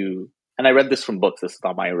as you, and I read this from books. This is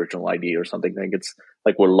not my original idea or something. I think it's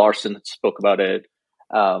like where Larson spoke about it.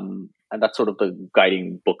 And that's sort of the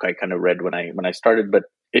guiding book I kind of read when I started, but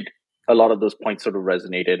a lot of those points sort of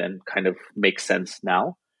resonated and kind of make sense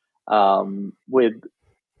now. With,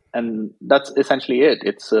 and that's essentially it.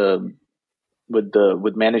 It's,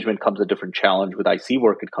 with management comes a different challenge. With IC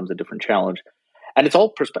work, it comes a different challenge, and it's all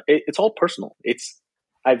personal.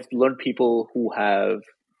 I've learned people who have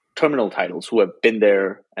terminal titles who have been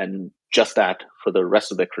there and just that for the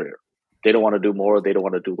rest of their career. They don't want to do more. They don't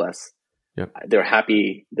want to do less. yep, They're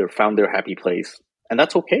happy. They're found their happy place, and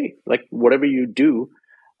that's okay. Like whatever you do,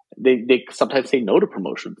 they sometimes say no to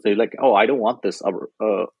promotions. They're like, oh, I don't want this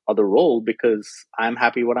other role because I'm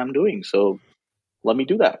happy what I'm doing. So let me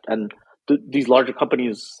do that. And these larger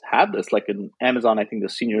companies have this. Like in Amazon, I think the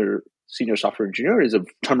senior software engineer is a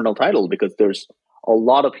terminal title because there's a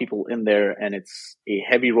lot of people in there, and it's a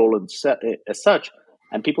heavy role as such.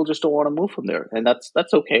 And people just don't want to move from there, and that's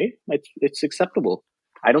okay. It's acceptable.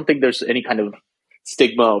 I don't think there's any kind of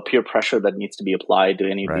stigma or peer pressure that needs to be applied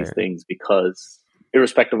to any of these right, things because,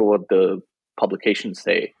 irrespective of what the publications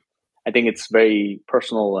say, I think it's very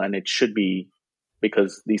personal, and it should be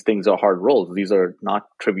because these things are hard roles. These are not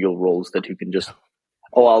trivial roles that you can just,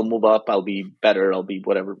 oh, I'll move up, I'll be better, I'll be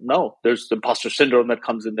whatever. No, there's imposter syndrome that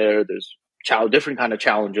comes in there. There's different kind of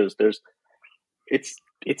challenges. It's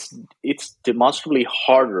it's demonstrably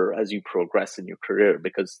harder as you progress in your career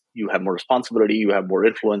because you have more responsibility, you have more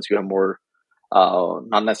influence, you have more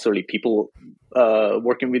not necessarily people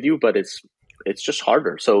working with you, but it's just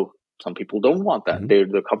harder. So some people don't want that. hmm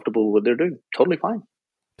They're comfortable with what they're doing. Totally fine.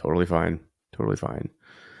 totally fine, totally fine.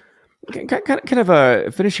 Kind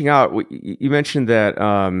of finishing out. You mentioned that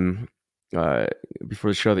uh,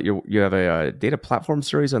 before the show that you have a data platform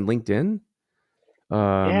series on LinkedIn.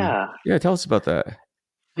 Yeah. Yeah, tell us about that.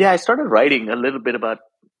 Yeah, I started writing a little bit about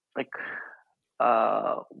like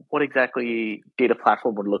what exactly data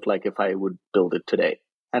platform would look like if I would build it today.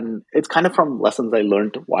 And it's kind of from lessons I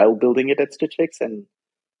learned while building it at Stitch Fix and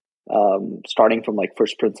starting from like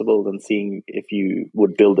first principles and seeing if you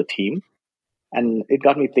would build a team. And it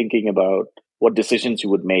got me thinking about what decisions you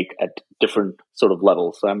would make at different sort of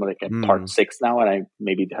levels. So I'm like at part Hmm. 6 now, and I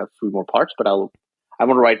maybe have 3 more parts, but I want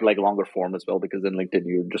to write like longer form as well because in LinkedIn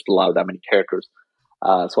you just allow that many characters.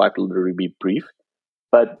 So I have to literally be brief.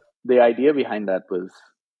 But the idea behind that was,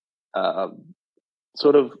 um,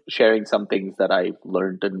 sort of sharing some things that I've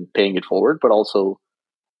learned and paying it forward, but also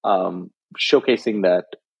showcasing that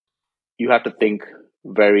you have to think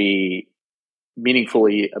very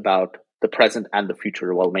meaningfully about the present and the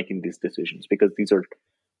future while making these decisions, because these are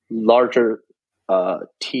larger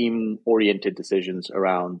team oriented decisions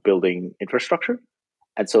around building infrastructure.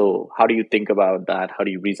 And so, how do you think about that? How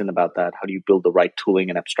do you reason about that? How do you build the right tooling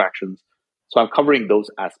and abstractions? So, I'm covering those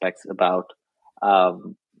aspects about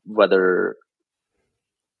whether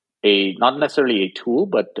a not necessarily a tool,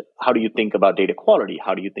 but how do you think about data quality?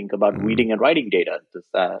 How do you think about Mm, reading and writing data?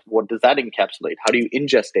 What does that encapsulate? How do you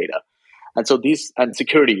ingest data? And so these and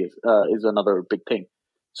security is another big thing.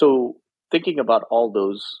 So thinking about all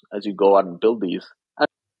those as you go out and build these, and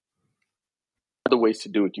other ways to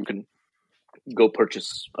do it, you can go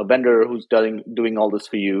purchase a vendor who's doing all this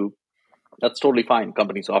for you. That's totally fine.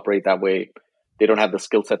 Companies operate that way. They don't have the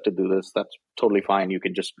skill set to do this. That's totally fine. You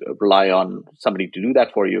can just rely on somebody to do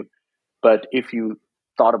that for you. But if you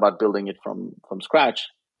thought about building it from scratch,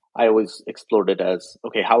 I always explored it as,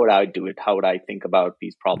 okay, how would I do it? How would I think about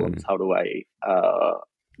these problems? mm, How do I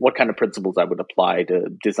what kind of principles I would apply to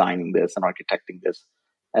designing this and architecting this,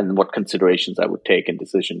 and what considerations I would take and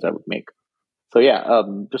decisions I would make. So yeah,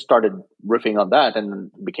 just started riffing on that, and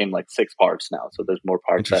it became like 6 parts now. So there's more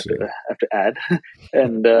parts I interesting. have to add,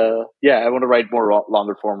 and yeah, I want to write more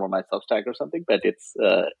longer form on my Substack or something. But it's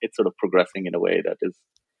sort of progressing in a way that is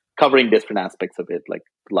covering different aspects of it. Like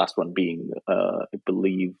the last one being, I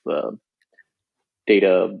believe,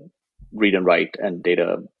 data read and write and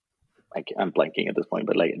data. I'm blanking at this point,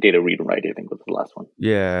 but like data read and write, I think was the last one.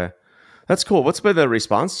 Yeah, that's cool. What's been the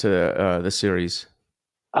response to the series?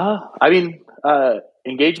 I mean,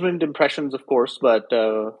 engagement, impressions, of course, but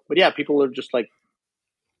yeah, people are just like,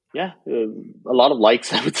 yeah, a lot of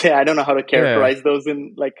likes. I would say I don't know how to Yeah, characterize those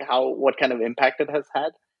in like how what kind of impact it has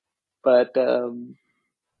had, but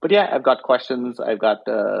but yeah, I've got questions. I've got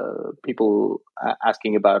people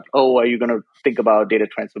asking about, oh, are you going to think about data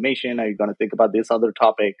transformation? Are you going to think about this other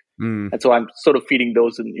topic? mm, And so I'm sort of feeding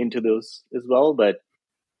those into those as well, but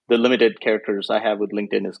the limited characters I have with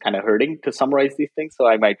LinkedIn is kind of hurting to summarize these things. So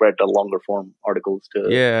I might write a longer form articles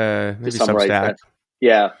yeah, to maybe summarize Substack. that.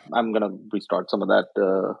 Yeah, I'm gonna restart some of that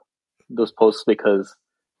those posts because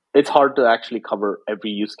it's hard to actually cover every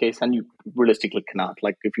use case, and you realistically cannot.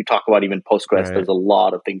 Like if you talk about even Postgres, Right. there's a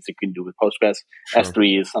lot of things you can do with Postgres. Sure.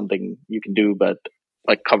 S3 is something you can do, but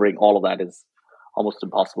like covering all of that is almost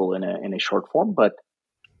impossible in a short form. But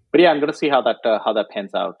yeah, I'm gonna see how that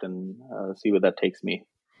pans out and see where that takes me.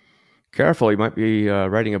 Careful, you might be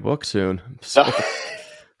writing a book soon. So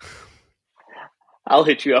I'll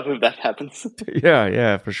hit you up if that happens. yeah,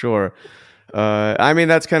 yeah, for sure. I mean,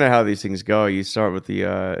 that's kind of how these things go. You start with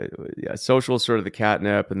the yeah, social, sort of the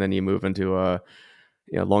catnip, and then you move into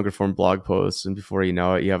longer form blog posts, and before you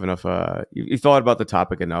know it, you have enough. You thought about the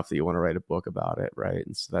topic enough that you want to write a book about it, right?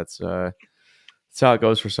 And so that's how it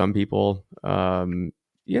goes for some people. But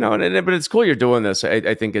it's cool you're doing this.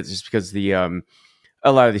 I think it's just because the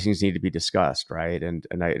a lot of these things need to be discussed, right? And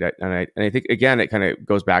I think again, it kind of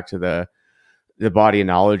goes back to the body of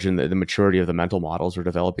knowledge and the maturity of the mental models we're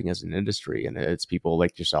developing as an industry. And it's people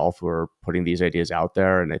like yourself who are putting these ideas out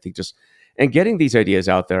there. And I think just and getting these ideas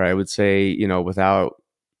out there, I would say, without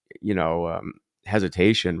you know um,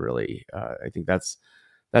 hesitation, really. I think that's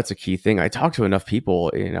a key thing. I talk to enough people,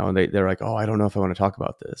 and they're like, "Oh, I don't know if I want to talk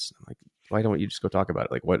about this." I'm like, "Why don't you just go talk about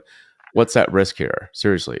it? Like, what's that risk here?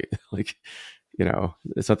 Seriously, like,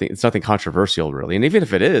 it's nothing controversial, really. And even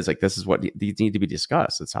if it is, like, this is what these need to be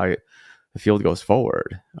discussed. It's how the field goes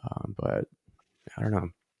forward. But I don't know.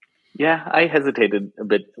 Yeah, I hesitated a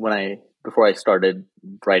bit when I before I started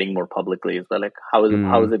writing more publicly. Is that like how is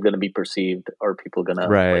Mm, it going to be perceived? Are people gonna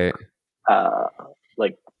right. uh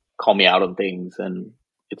like call me out on things? And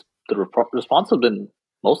it's the response has been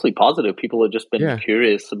mostly positive. People have just been Yeah.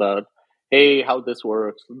 curious about, hey, how this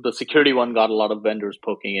works. The security one got a lot of vendors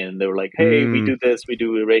poking in. They were like, hey, we Mm, do this, we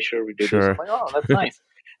do erasure, we do this. I'm sure. like, oh, that's nice.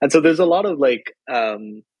 And so there's a lot of like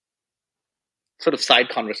sort of side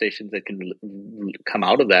conversations that can come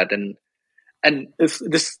out of that, and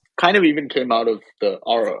this kind of even came out of the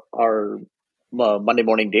our Monday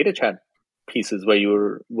morning data chat pieces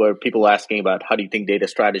where people were asking about how do you think data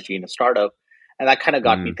strategy in a startup, and that kind of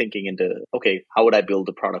got me Mm, thinking into, okay, how would I build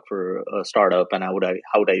a product for a startup, and how would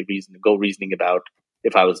I reasoning about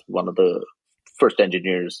if I was one of the first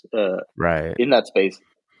engineers right. in that space.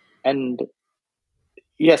 And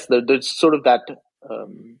yes, there's sort of that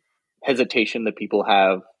um, hesitation that people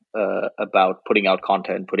have about putting out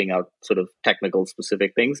content, putting out sort of technical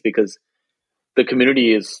specific things, because the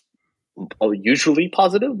community is usually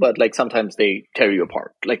positive, but like sometimes they tear you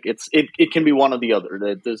apart. Like it can be one or the other.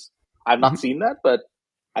 There's I've not Mhm. seen that, but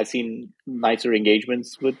I've seen nicer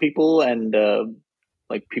engagements with people, and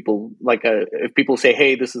like people like if people say,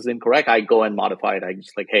 "Hey, this is incorrect," I go and modify it. I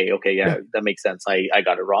just like, "Hey, okay, yeah, Yeah, that makes sense. I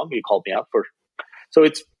got it wrong. You called me out for." So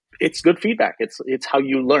it's good feedback. It's how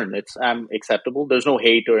you learn. It's acceptable. There's no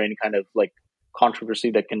hate or any kind of like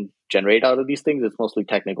controversy that can generate out of these things. It's mostly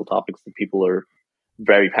technical topics that people are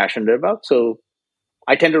very passionate about. So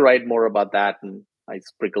I tend to write more about that, and I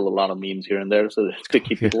sprinkle a lot of memes here and there so to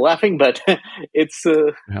keep yeah, people laughing. But it's uh,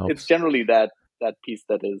 it it's helps. generally that piece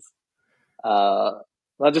that is uh,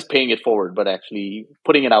 not just paying it forward, but actually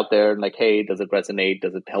putting it out there and like, hey, does it resonate?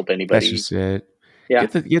 Does it help That's anybody? just it. Yeah,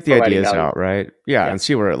 Get the providing ideas value. out, right? Yeah, Yeah, and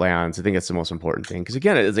see where it lands. I think it's the most important thing because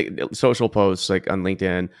again, it's like social posts, like on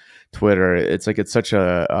LinkedIn, Twitter. It's like it's such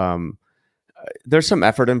a there's some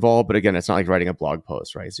effort involved, but again, it's not like writing a blog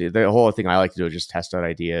post, right? So the whole thing I like to do is just test out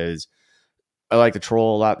ideas. I like to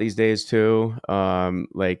troll a lot these days too.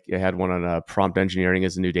 Like I had one on prompt engineering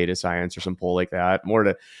as a new data science or some poll like that. More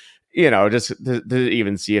to just to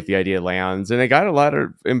even see if the idea lands. And it got a lot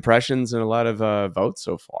of impressions and a lot of votes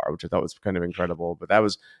so far, which I thought was kind of incredible. But that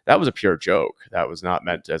was a pure joke. That was not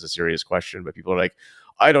meant as a serious question. But people are like,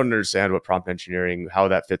 I don't understand what prompt engineering, how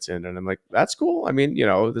that fits in. And I'm like, that's cool. I mean,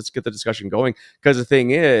 let's get the discussion going. Because the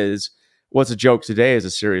thing is, what's a joke today is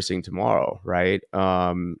a serious thing tomorrow, right?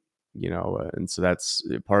 And so that's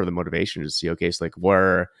part of the motivation to see, okay, so like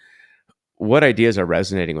what ideas are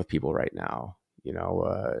resonating with people right now,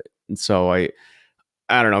 and so I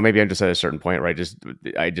don't know, maybe I'm just at a certain point where I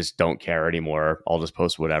just don't care anymore. I'll just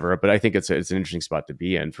post whatever. But I think it's an interesting spot to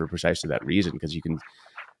be in for precisely that reason, because you can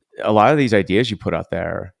a lot of these ideas you put out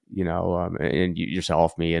there, and you,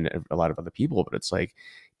 yourself, me, and a lot of other people, but it's like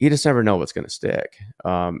you just never know what's going to stick.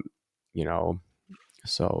 You know,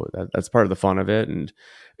 so that's part of the fun of it.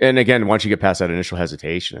 And again, once you get past that initial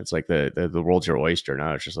hesitation, it's like the world's your oyster.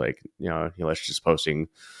 Now it's just like, let's just posting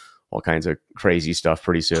all kinds of crazy stuff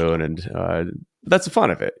pretty soon, and that's the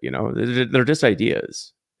fun of it. They're just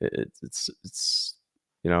ideas. It's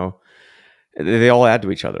you know they all add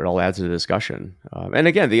to each other. It all adds to the discussion. And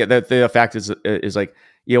again, the fact is like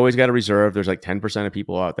you always got to reserve. There's like 10% of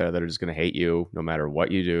people out there that are just going to hate you no matter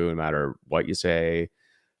what you do, no matter what you say.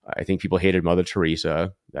 I think people hated Mother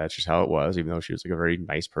Teresa. That's just how it was, even though she was like a very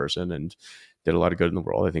nice person and did a lot of good in the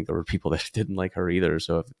world. I think there were people that didn't like her either.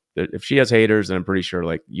 So if she has haters, then I'm pretty sure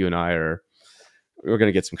like you and I we're going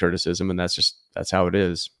to get some criticism, and that's how it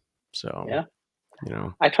is. So, yeah. you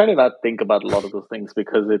know, I try to not think about a lot of those things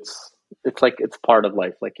because it's like it's part of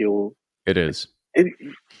life. Like it is. it,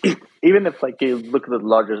 even if like you look at the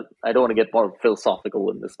larger, I don't want to get more philosophical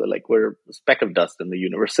in this, but like we're a speck of dust in the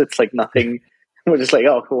universe. It's like nothing. We're just like,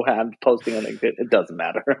 oh, cool, I'm posting on LinkedIn. It doesn't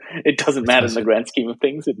matter. It doesn't It matter in the doesn't. grand scheme of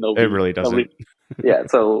things. It really Nobody. doesn't. Yeah.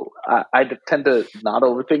 So I tend to not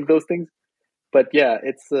overthink those things. But yeah,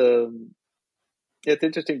 it's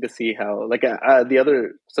interesting to see how like the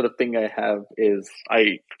other sort of thing I have is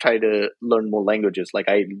I try to learn more languages. Like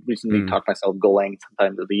I recently Mm, taught myself Golang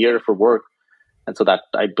sometime of the year for work, and so that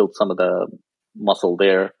I built some of the muscle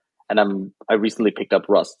there. And I recently picked up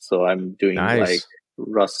Rust, so I'm doing like nice.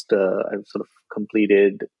 Rust. I've sort of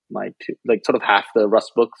completed like sort of half the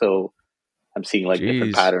Rust book, so I'm seeing like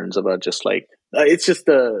different Jeez, patterns about just like it's just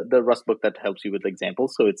the Rust book that helps you with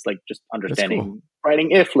examples. So it's like just that's cool. understanding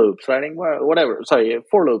writing if loops, writing whatever, sorry,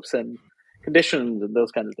 for loops and conditions and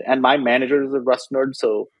those kinds of things. And my manager is a Rust nerd,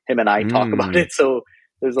 so him and I talk about Mm, it. So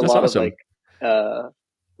there's a that's lot of awesome. like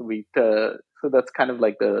we so that's kind of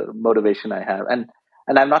like the motivation I have. And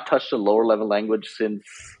I've not touched a lower level language since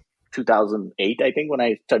 2008, I think, when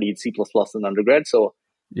I studied C++ in undergrad. So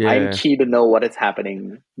I'm Yeah, key to know what is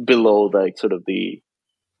happening below the sort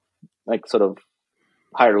of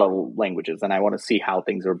higher level languages, and I want to see how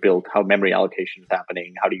things are built, how memory allocation is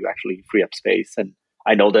happening, how do you actually free up space. And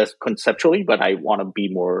I know this conceptually, but I want to be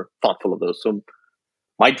more thoughtful of those. So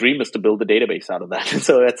my dream is to build a database out of that.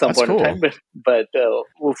 So at some that's point in cool. time, but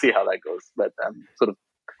we'll see how that goes. But I'm sort of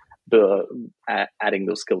adding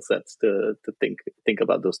those skill sets to think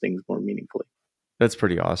about those things more meaningfully. That's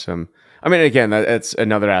pretty awesome. I mean, again, that's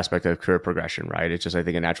another aspect of career progression, right? It's just, I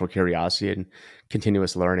think, a natural curiosity and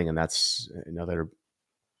continuous learning, and that's another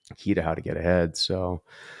key to how to get ahead. So,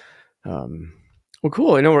 um, well,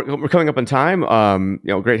 cool. I know we're coming up on time.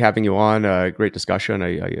 Great having you on. Great discussion.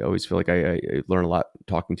 I always feel like I learn a lot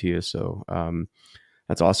talking to you. So,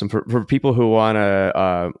 that's awesome. For people who want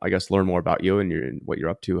to, I guess, learn more about you and what you're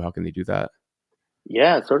up to, how can they do that?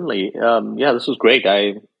 Yeah, certainly. Yeah, this was great.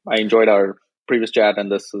 I enjoyed our previous chat,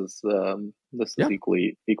 and this is Yeah.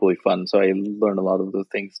 equally fun. So I learned a lot of those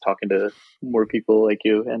things talking to more people like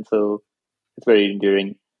you, and so it's very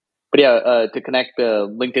endearing. But yeah, to connect,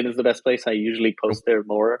 LinkedIn is the best place. I usually Cool. post there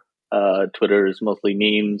more. Twitter is mostly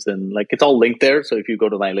memes and like it's all linked there. So if you go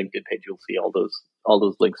to my LinkedIn page, you'll see all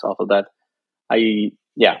those links off of that.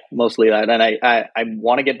 Yeah, mostly that, and I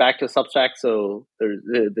want to get back to Substack. So there's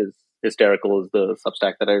hysterical is the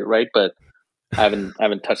Substack that I write, but I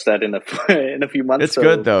haven't touched that in a in a few months. It's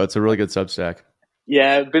good So though. It's a really good Substack.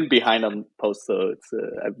 yeah, I've been behind on posts, so it's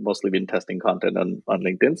I've mostly been testing content on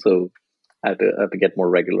LinkedIn. So I have to get more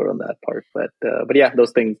regular on that part. But yeah,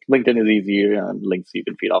 those things. LinkedIn is easier, and links you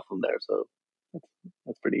can feed off from there. So that's,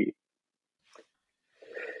 that's pretty.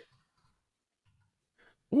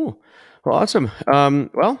 Ooh. Well, awesome.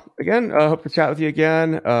 Well, again, I hope to chat with you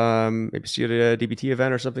again. Maybe see you at a DBT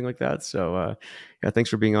event or something like that. So, yeah, thanks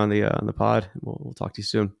for being on the pod. We'll talk to you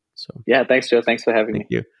soon. So, Yeah, thanks, Joe. Thanks for having thank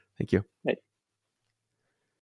me. you. Thank you. Hey.